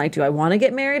fight. I'm like, do I want to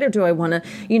get married or do I want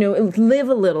to, live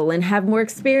a little and have more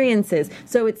experiences?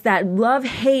 So it's that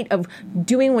love-hate of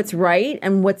doing what's right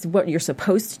and what you're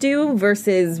supposed to do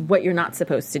versus what you're not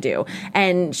supposed to do.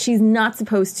 And she's not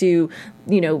supposed to,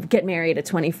 get married at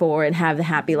 24 and have the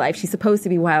happy life. She's supposed to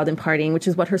be wild and partying, which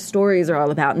is what her stories are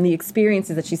all about, and the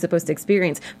experiences that she's supposed to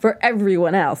experience for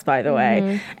everyone else, by the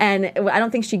way. And I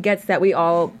don't think she gets that we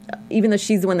all, even though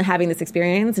she's the one having this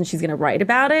experience and she's going to write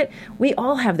about it, we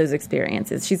all have those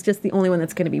experiences. She's just the only one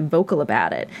that's going to be vocal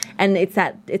about it. And it's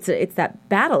that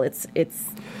battle. It's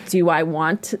do I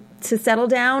want to settle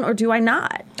down or do I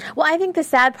not? Well, I think the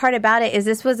sad part about it is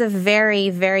this was a very,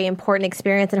 very important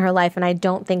experience in her life, and I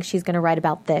don't think she's going to write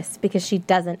about this because she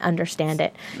doesn't understand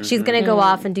it. Mm-hmm. She's going to go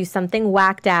off and do something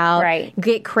whacked out,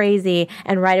 get crazy,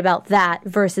 and write about that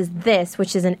versus this,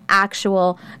 which is an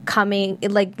actual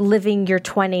living your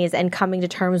 20s and coming to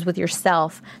terms with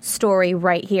yourself story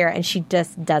right here, and she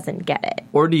just doesn't get it.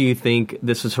 Or do you think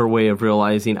this is her way of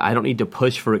realizing I don't need to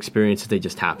push for experiences, they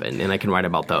just happen, and I can write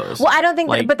about those? Well, I don't think,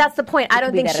 but that's the point. I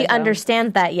don't think she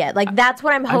understands that yet. Like, that's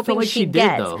what I'm hoping like she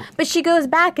gets. Did, but she goes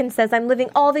back and says, I'm living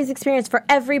all these experiences for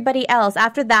everybody else.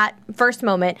 After that first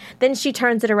moment, then she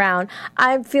turns it around.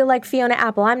 I feel like Fiona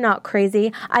Apple. I'm not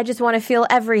crazy. I just want to feel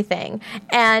everything.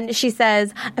 And she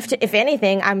says, if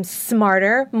anything, I'm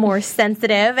smarter, more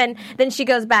sensitive. And then she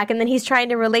goes back, and then he's trying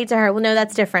to relate to her. Well, no,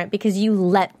 that's different because you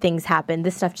let things happen.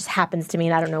 This stuff just happens to me,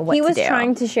 and I don't know what to do. He was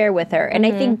trying to share with her, and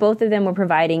I think both of them were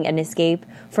providing an escape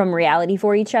from reality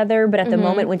for each other. But at the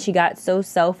moment when she got so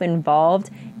self-involved,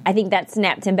 I think that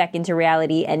snapped him back into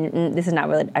reality, and this is not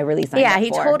really I really signed up for. Yeah, he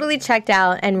totally checked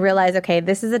out and realized, okay,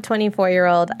 this is a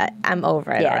 24-year-old. I'm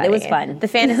over it. Yeah, already. It was fun. The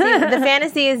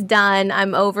fantasy is done.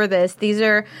 I'm over this. These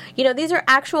are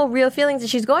actual real feelings that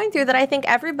she's going through that I think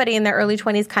everybody in their early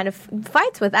 20s kind of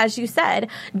fights with. As you said,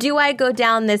 do I go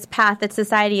down this path that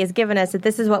society has given us that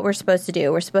this is what we're supposed to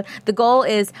do? The goal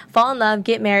is fall in love,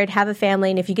 get married, have a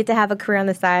family, and if you get to have a career on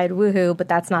the side, woohoo, but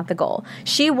that's not the goal.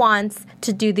 She wants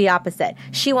to do the opposite.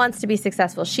 She wants to be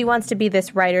successful. She wants to be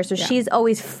this writer, so she's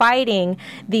always fighting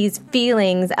these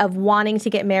feelings of wanting to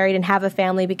get married and have a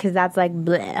family because that's like,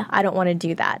 bleh, I don't want to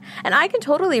do that. And I can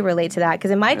totally relate to that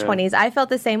because in my 20s, I felt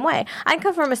the same way. I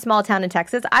come from a small town in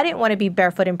Texas. I didn't want to be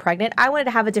barefoot and pregnant. I wanted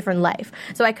to have a different life.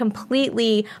 So I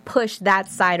completely pushed that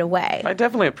side away. I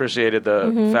definitely appreciated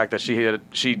the fact that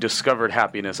she discovered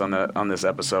happiness on this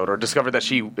episode, or discovered that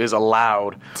she is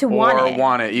allowed to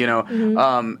want it, you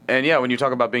know. And yeah, when you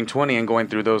talk about being 20 and going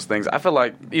through those things, I feel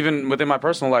like even within my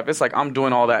personal life, it's like I'm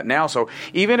doing all that now. So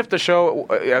even if the show,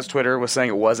 as Twitter was saying,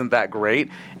 it wasn't that great,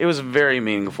 it was very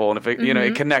meaningful, and if it,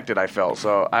 it connected, I felt.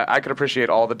 So I could appreciate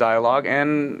all the dialogue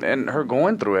and her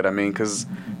going through it. I mean, because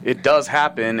it does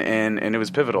happen, and it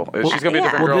was pivotal. She's going to be a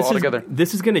different girl altogether.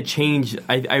 This is going to change.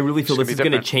 I really feel this is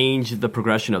going to change the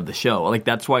progression of the show. Like,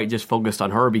 that's why it just focused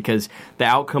on her, because the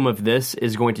outcome of this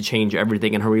is going to change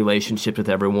everything in her relationships with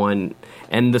everyone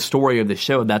and the story of the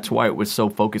show. That's why it was so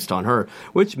focused on her,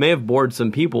 which may have bored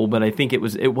some people, but I think it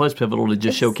was pivotal to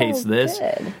just showcase this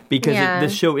because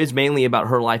this show is mainly about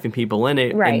her life and people in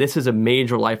it, and this is a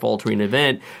major life-altering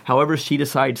event. However she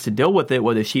decides to deal with it,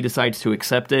 whether she decides to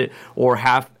accept it or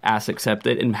half-ass accept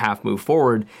it and half move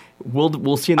forward,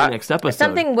 we'll see in the next episode.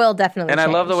 Something will definitely change.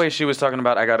 I love the way she was talking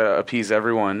about, I got to appease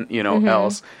everyone,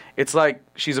 else. It's like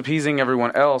she's appeasing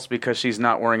everyone else because she's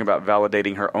not worrying about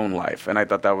validating her own life. And I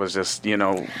thought that was just,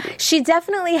 She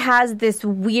definitely has this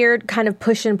weird kind of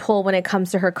push and pull when it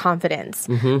comes to her confidence.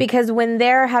 Because when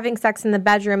they're having sex in the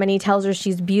bedroom and he tells her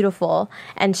she's beautiful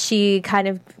and she kind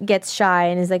of gets shy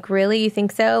and is like, really, you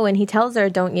think so? And he tells her,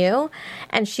 don't you?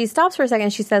 And she stops for a second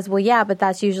and she says, well, yeah, but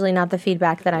that's usually not the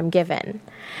feedback that I'm given.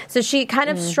 So she kind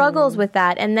of struggles with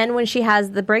that. And then when she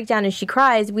has the breakdown and she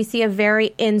cries, we see a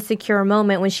very insecure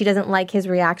moment when she doesn't like his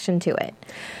reaction to it.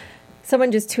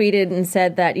 Someone just tweeted and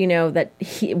said that, that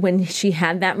when she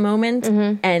had that moment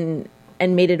and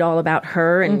made it all about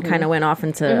her and kind of went off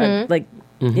into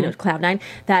cloud nine,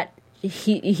 that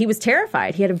he was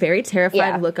terrified. He had a very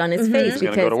terrified look on his face. He's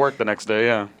going to go to work the next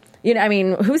day,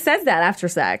 who says that after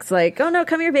sex? Like, oh no,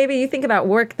 come here, baby. You think about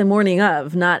work the morning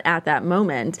of, not at that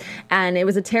moment. And it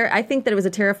was I think that it was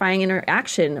a terrifying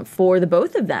interaction for the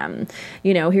both of them.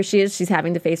 Here she is, she's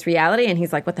having to face reality, and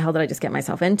he's like, what the hell did I just get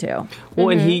myself into? Well,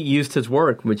 and he used his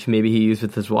work, which maybe he used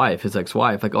with his wife, his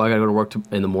ex-wife. Like, oh, I got to go to work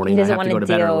in the morning. He doesn't I have to go to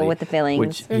bed early. Deal with the feelings.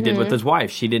 Which he did with his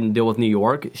wife. She didn't deal with New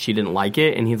York. She didn't like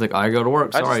it, and he's like, I got to go to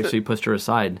work. Sorry, so he pushed her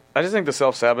aside. I just think the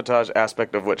self-sabotage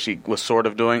aspect of what she was sort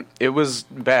of doing, it was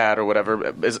bad or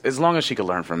whatever. As long as she could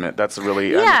learn from it, that's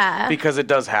really because it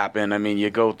does happen. I mean, you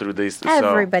go through these.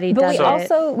 Everybody does.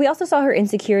 But we also saw her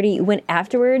insecurity when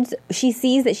afterwards she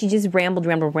sees that she just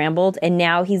rambled, and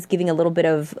now he's giving a little bit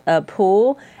of a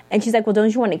pull, and she's like, "Well,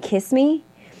 don't you want to kiss me?"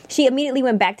 She immediately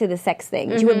went back to the sex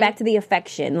thing. She went back to the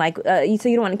affection, like, so you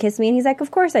don't want to kiss me? And he's like, of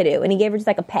course I do. And he gave her just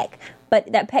like a peck. But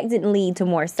that peck didn't lead to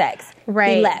more sex.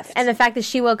 Right. He left. And the fact that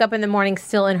she woke up in the morning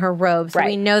still in her robe. So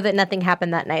we know that nothing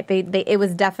happened that night. It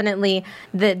was definitely,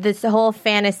 this whole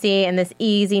fantasy and this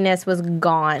easiness was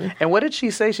gone. And what did she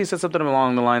say? She said something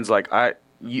along the lines like,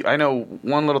 I know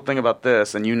one little thing about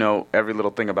this, and you know every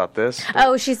little thing about this.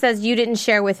 Oh, she says you didn't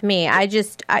share with me.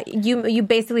 You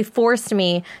basically forced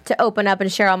me to open up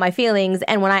and share all my feelings.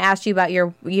 And when I asked you about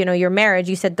your marriage,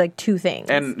 you said like 2 things.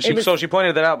 And so she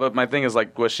pointed that out. But my thing is,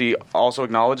 like, was she also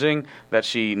acknowledging that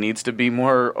she needs to be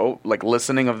more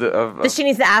listening that she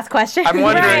needs to ask questions? I'm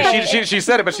wondering. Right. She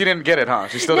said it, but she didn't get it, huh?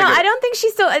 She still didn't get it. I don't think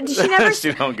she never.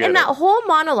 She don't get in it. that whole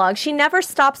monologue, she never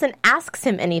stops and asks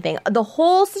him anything. The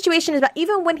whole situation is about,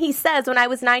 even when he says, when I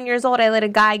was 9 years old, I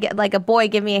let a boy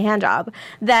give me a hand job,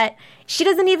 that she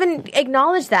doesn't even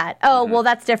acknowledge that. Oh, well,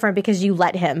 that's different because you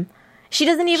let him. She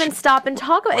doesn't even stop and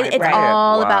talk about it. It's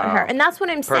all about her. And that's what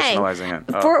I'm saying. Personalizing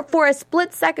it. For a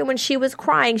split second when she was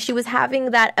crying, she was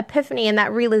having that epiphany and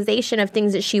that realization of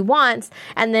things that she wants.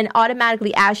 And then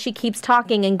automatically, as she keeps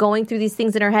talking and going through these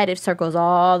things in her head, it circles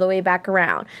all the way back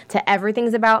around to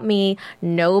everything's about me.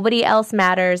 Nobody else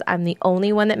matters. I'm the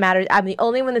only one that matters. I'm the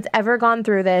only one that's ever gone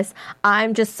through this.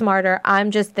 I'm just smarter.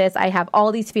 I'm just this. I have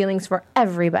all these feelings for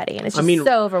everybody. And it's just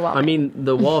so overwhelming. I mean,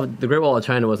 the Great Wall of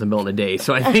China wasn't built in a day.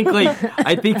 So I think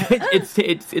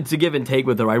it's a give and take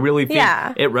with her. I really think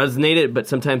it resonated, but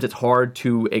sometimes it's hard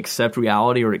to accept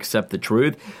reality or accept the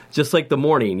truth. Just like the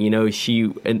morning, she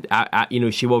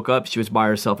woke up, she was by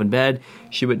herself in bed,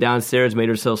 she went downstairs, made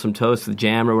herself some toast with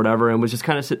jam or whatever, and was just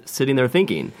kind of sitting there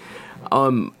thinking.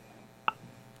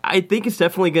 I think it's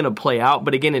definitely going to play out,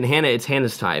 but again, in Hannah, it's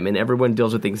Hannah's time, and everyone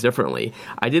deals with things differently.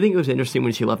 I did think it was interesting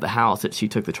when she left the house that she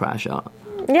took the trash out.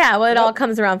 Yeah, well, it all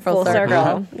comes around full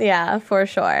circle. Yeah, for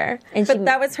sure. But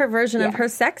that was her version of her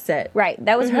sexit. Right.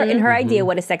 That was her in her idea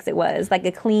what a sexit was, like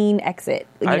a clean exit,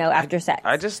 after sex.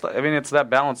 It's that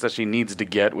balance that she needs to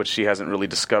get, which she hasn't really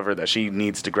discovered, that she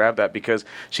needs to grab that because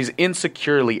she's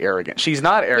insecurely arrogant. She's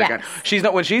not arrogant. Yes. She's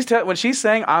not when she's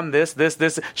saying I'm this.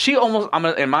 She almost,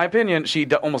 in my opinion, she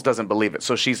almost doesn't believe it.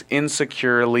 So she's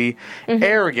insecurely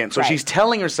arrogant. So she's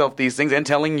telling herself these things and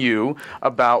telling you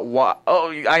about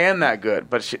I am that good.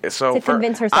 But to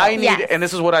convince herself. I need, and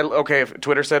this is what if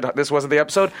Twitter said this wasn't the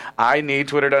episode, I need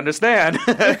Twitter to understand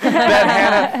that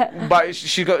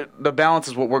Hannah, the balance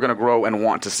is what we're going to grow and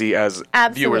want to see as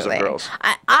viewers of Girls.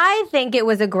 I think it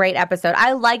was a great episode.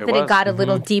 I like that it got a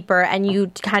little deeper and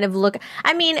you kind of look,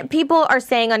 people are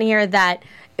saying on here that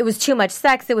it was too much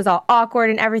sex, it was all awkward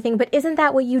and everything, but isn't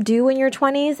that what you do in your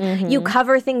 20s? Mm-hmm. You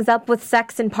cover things up with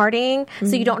sex and partying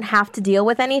so you don't have to deal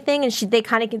with anything.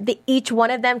 And each one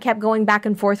of them kept going back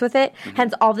and forth with it. Mm-hmm.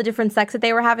 Hence all the different sex that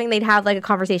they were having. They'd have like a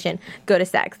conversation, go to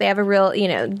sex. They have a real,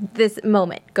 this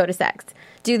moment, go to sex.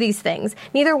 Do these things.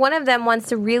 Neither one of them wants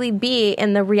to really be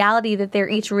in the reality that they're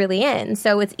each really in.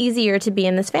 So it's easier to be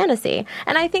in this fantasy.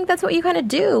 And I think that's what you kind of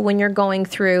do when you're going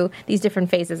through these different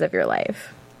phases of your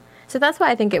life. So that's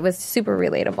why I think it was super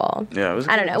relatable. Yeah, it was.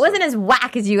 I don't know. It wasn't as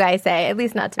whack as you guys say. At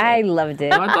least not to me. I loved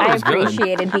it. I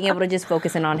appreciated being able to just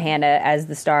focus in on Hannah as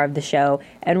the star of the show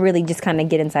and really just kind of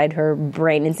get inside her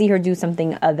brain and see her do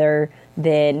something other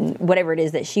than whatever it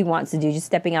is that she wants to do, just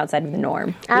stepping outside of the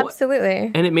norm. Absolutely.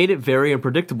 And it made it very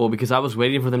unpredictable because I was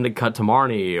waiting for them to cut to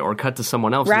Marnie or cut to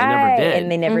someone else, and they never did.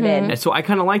 And they never did. And so I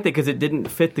kind of liked it because it didn't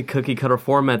fit the cookie cutter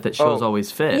format that shows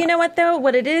always fit. You know what, though?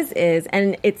 What it is,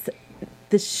 and it's...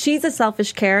 she's a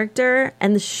selfish character,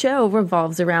 and the show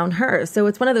revolves around her. So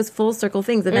it's one of those full circle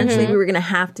things. Eventually, we were going to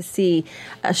have to see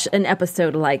an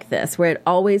episode like this, where it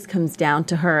always comes down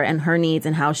to her and her needs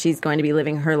and how she's going to be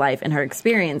living her life and her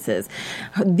experiences.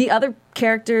 The other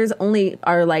characters only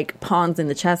are like pawns in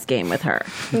the chess game with her.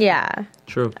 Yeah.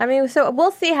 True. So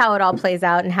we'll see how it all plays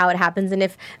out and how it happens, and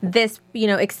if this,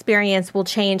 experience will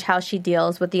change how she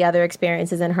deals with the other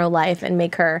experiences in her life and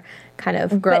make her kind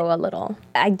of grow a little.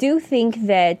 I do think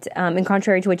that, and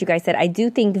contrary to what you guys said, I do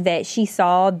think that she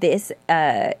saw this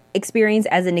experience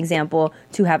as an example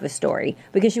to have a story,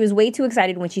 because she was way too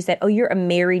excited when she said, "Oh, you're a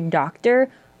married doctor.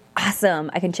 Awesome.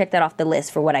 I can check that off the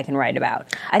list for what I can write about."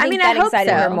 I think that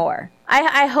excited her more.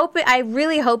 I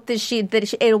really hope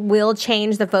that it will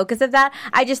change the focus of that.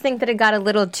 I just think that it got a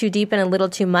little too deep and a little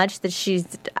too much.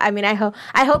 I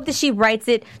hope that she writes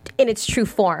it in its true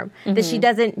form. Mm-hmm. That she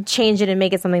doesn't change it and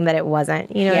make it something that it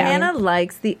wasn't. You know, Hannah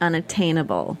likes the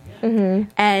unattainable. Mm-hmm.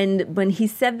 And when he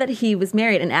said that he was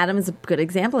married, and Adam is a good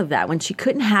example of that. When she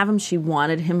couldn't have him, she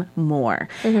wanted him more.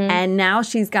 Mm-hmm. And now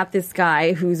she's got this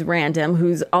guy who's random,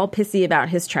 who's all pissy about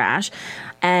his trash.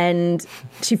 And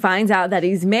she finds out that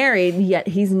he's married, yet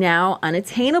he's now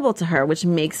unattainable to her, which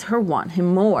makes her want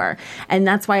him more. And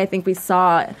that's why I think we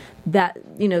saw that,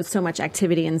 so much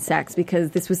activity in sex, because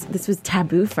this was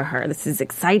taboo for her. This is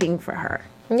exciting for her.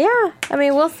 Yeah.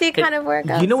 We'll see kind of where it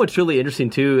goes. You know what's really interesting,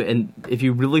 too, and if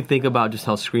you really think about just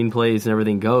how screenplays and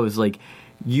everything goes, like,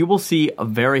 you will see a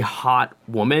very hot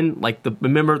woman, like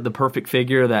remember the perfect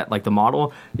figure, that like the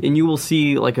model, and you will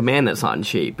see like a man that's not in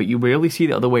shape, but you rarely see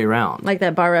the other way around. Like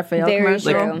that Bar Raphael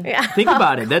commercial. Like, think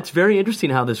about it. That's very interesting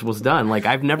how this was done. Like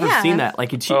I've never seen that.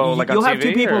 Like you'll have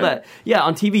two people that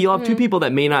on TV you'll have two people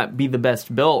that may not be the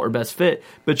best built or best fit,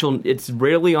 but it's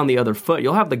rarely on the other foot.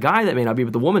 You'll have the guy that may not be,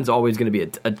 but the woman's always going to be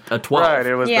a 12. Right.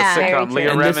 It was the sitcom.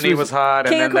 Leah Remini was hot,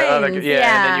 and then the other and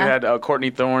then you had Courtney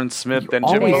Thorne Smith and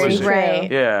Jim Belushi.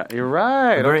 Right. Yeah, you're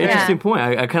right. Very interesting point.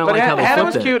 I kind of like how they Hannah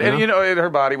flipped was cute, it. and her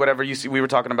body, whatever you see. We were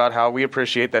talking about how we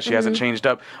appreciate that she hasn't changed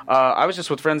up. I was just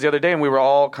with friends the other day, and we were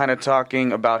all kind of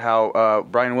talking about how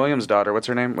Brian Williams' daughter, what's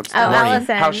her name?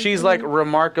 Allison. How she's like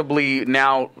remarkably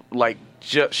now, like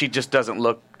she just doesn't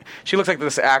look. She looks like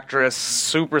this actress,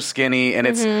 super skinny, and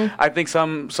it's. I think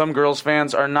some girls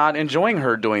fans are not enjoying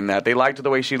her doing that. They liked the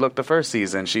way she looked the first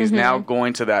season. She's now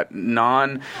going to that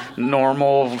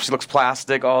non-normal. She looks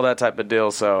plastic, all that type of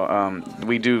deal. So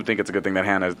we do think it's a good thing that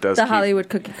Hannah does the Hollywood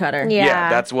cookie cutter. Yeah,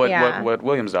 that's what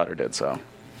Williams' daughter did. So.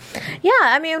 Yeah,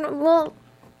 I mean, we'll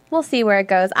see where it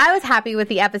goes. I was happy with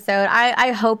the episode.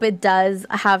 I hope it does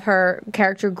have her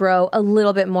character grow a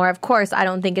little bit more. Of course, I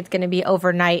don't think it's going to be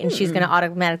overnight and she's going to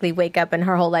automatically wake up and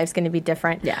her whole life's going to be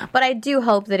different. Yeah. But I do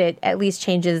hope that it at least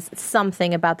changes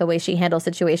something about the way she handles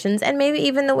situations and maybe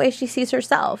even the way she sees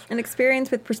herself. An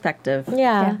experience with perspective.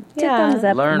 Yeah. Two thumbs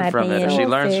up. Learn from it. If she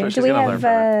learns from it, she's going to learn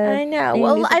from it. I know.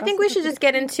 Well, I think we should just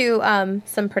get into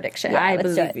some predictions. I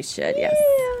believe we should, yes.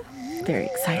 Very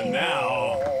exciting. And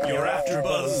now, your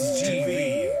AfterBuzz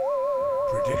TV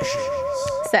predictions.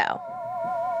 So,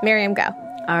 Miriam, go.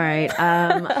 All right.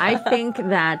 I think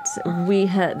that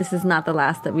this is not the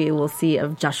last that we will see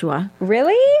of Joshua.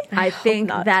 Really? I think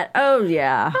that. Oh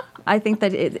yeah. I think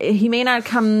that he may not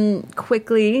come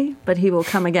quickly, but he will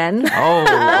come again. Oh,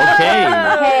 okay.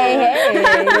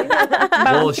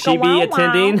 Hey. Will she be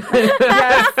attending?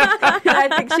 Yes, I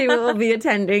think she will be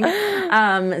attending.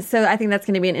 So I think that's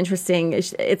going to be an interesting. I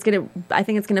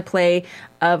think it's going to play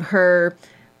of her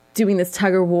doing this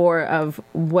tug of war of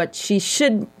what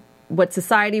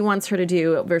society wants her to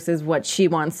do versus what she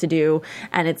wants to do,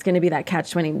 and it's going to be that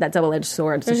catch-22, that double-edged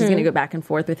sword. So she's going to go back and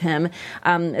forth with him.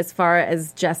 As far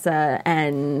as Jessa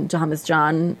and Thomas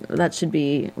John, that should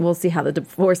be. We'll see how the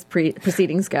divorce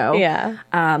proceedings go. Yeah.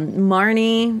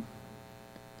 Marnie.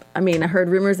 I mean, I heard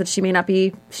rumors that she may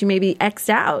be X'd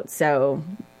out. So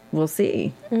we'll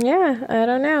see. Yeah, I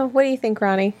don't know. What do you think,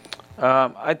 Ronnie?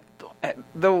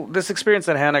 Though this experience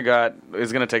that Hannah got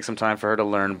is going to take some time for her to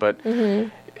learn, but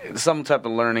some type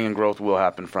of learning and growth will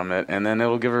happen from it, and then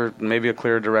it'll give her maybe a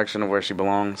clearer direction of where she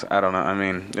belongs. I don't know. I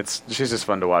mean, she's just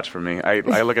fun to watch for me.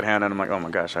 I look at Hannah and I'm like, oh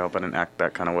my gosh, I hope I didn't act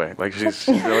that kind of way. Like she's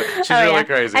really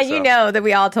crazy. And you know that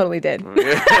we all totally did.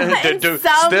 In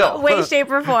some way,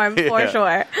 shape, or form, for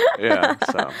sure. Yeah.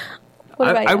 So.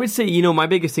 I would say, my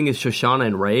biggest thing is Shoshana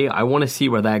and Ray. I want to see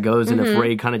where that goes, and if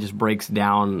Ray kind of just breaks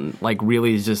down, like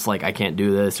really is just like, I can't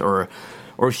do this, or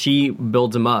she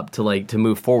builds him up to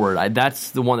move forward.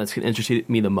 That's the one that's interested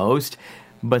me the most.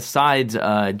 Besides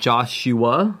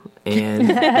Joshua and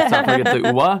let's not forget the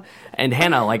Uwa and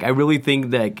Hannah, I really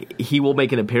think that he will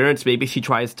make an appearance. Maybe she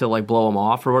tries to blow him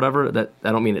off or whatever. That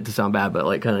I don't mean it to sound bad,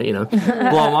 but kind of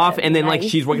blow him off. And then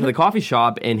she's working at the coffee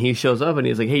shop and he shows up and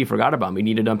he's like, "Hey, you forgot about me. You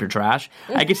need to dump your trash."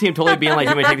 I could see him totally being like,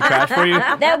 "You want me to take the trash for you?"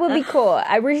 That would be cool.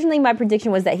 Originally, my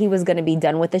prediction was that he was going to be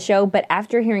done with the show, but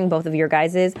after hearing both of your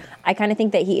guys's, I kind of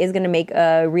think that he is going to make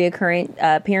a reoccurring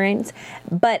appearance.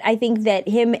 But I think that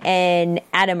him and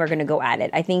Adam are going to go at it.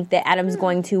 I think that Adam's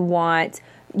going to want,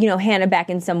 Hannah back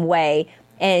in some way,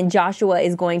 and Joshua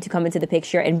is going to come into the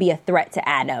picture and be a threat to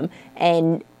Adam.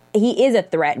 And he is a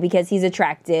threat because he's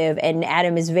attractive, and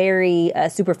Adam is very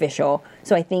superficial.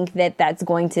 So I think that that's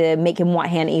going to make him want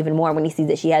Hannah even more when he sees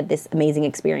that she had this amazing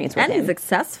experience with him. And he's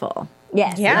successful.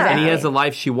 Yes. Yeah. Exactly. And he has the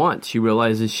life she wants. She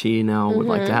realizes she now would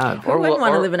like to have. Who wouldn't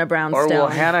want to live in a brownstone? Or will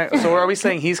Hannah... So are we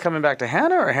saying he's coming back to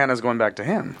Hannah or Hannah's going back to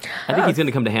him? I think he's going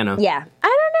to come to Hannah. Yeah.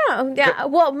 I don't know. Yeah.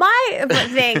 Well, my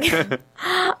thing...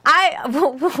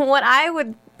 what I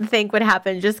would think would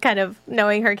happen, just kind of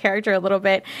knowing her character a little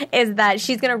bit, is that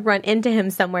she's going to run into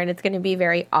him somewhere and it's going to be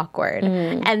very awkward.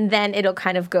 And then it'll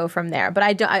kind of go from there. But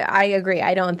I agree.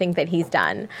 I don't think that he's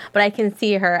done. But I can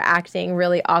see her acting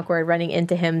really awkward, running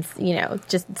into him,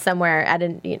 just somewhere at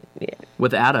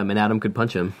with Adam, and Adam could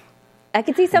punch him. I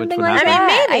could see something like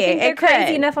that. I mean, maybe. I think they're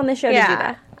crazy enough on the show to do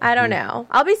that. I don't know.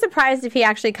 I'll be surprised if he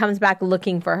actually comes back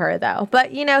looking for her, though.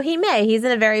 But, you know, he may. He's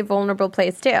in a very vulnerable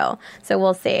place, too. So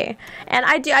we'll see. And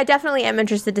I definitely am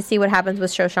interested to see what happens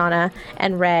with Shoshana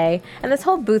and Ray. And this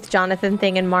whole Booth Jonathan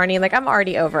thing and Marnie, like, I'm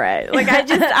already over it. Like,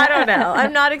 I don't know.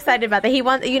 I'm not excited about that. He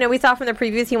wants, you know, we saw from the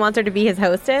previews, he wants her to be his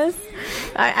hostess.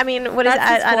 I mean, what is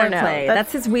that? I don't know.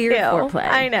 That's his weird foreplay.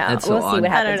 I know. We'll see what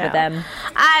happens with them.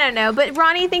 I don't know. But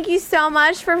Ronnie, thank you so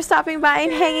much for stopping by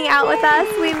and hanging out with us.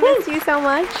 We miss you so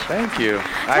much. Thank you.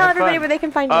 Tell everybody where they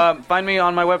can find you. Find me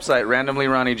on my website,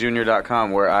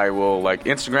 randomlyronniejr.com, where I will like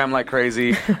Instagram like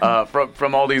crazy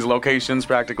from all these locations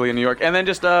practically in New York, and then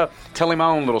just telling my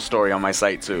own little story on my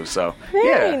site too. So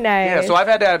Very nice. Yeah. So I've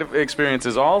had to have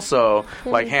experiences also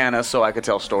like Hannah, so I could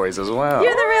tell stories as well.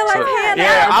 You're the real life Hannah.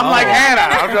 Yeah, I'm like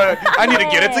Hannah. I need to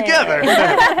get it together.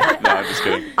 No, I'm just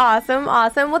kidding. Awesome.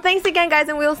 Well, thanks again, guys,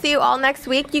 and we'll see you all next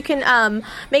week. You can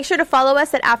make sure to follow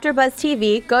us at AfterBuzz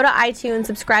TV. Go to iTunes,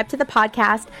 subscribe to the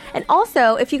podcast, and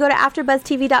also, if you go to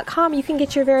AfterBuzzTV.com, you can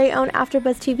get your very own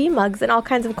AfterBuzz TV mugs and all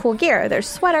kinds of cool gear. There's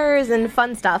sweaters and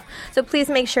fun stuff, so please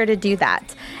make sure to do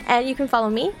that. And you can follow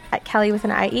me at Kelly with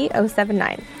an IE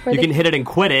 079. You can hit it and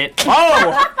quit it.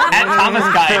 Oh, at Thomas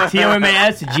Guide,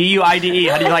 TOMASGUIDE.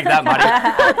 How do you like that, Madi?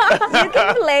 You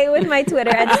can play with my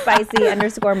Twitter at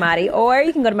spicy_Madi, or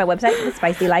you can go to my website,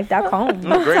 thespicylife.com.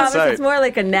 Great Thomas, site. it's more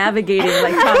like a navigating,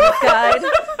 like Thomas Guide.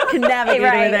 Can navigate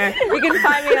Right. over there. You can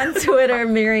find me on Twitter,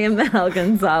 Miriam L.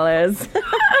 Gonzalez.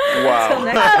 Wow.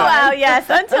 wow, yes.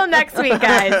 Until next week,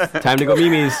 guys. Time to go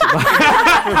memes.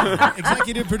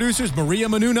 Executive producers Maria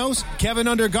Menounos, Kevin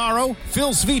Undergaro,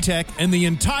 Phil Svitek, and the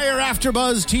entire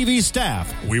AfterBuzz TV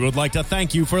staff. We would like to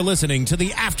thank you for listening to the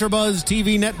AfterBuzz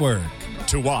TV network.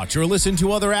 To watch or listen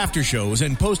to other after shows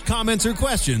and post comments or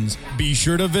questions, be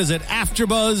sure to visit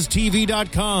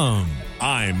AfterBuzzTV.com.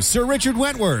 I'm Sir Richard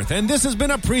Wentworth, and this has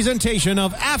been a presentation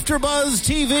of AfterBuzz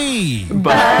TV.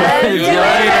 Bye. See you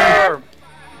later.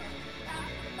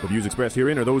 The views expressed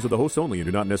herein are those of the hosts only and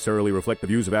do not necessarily reflect the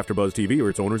views of AfterBuzz TV or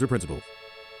its owners or principals.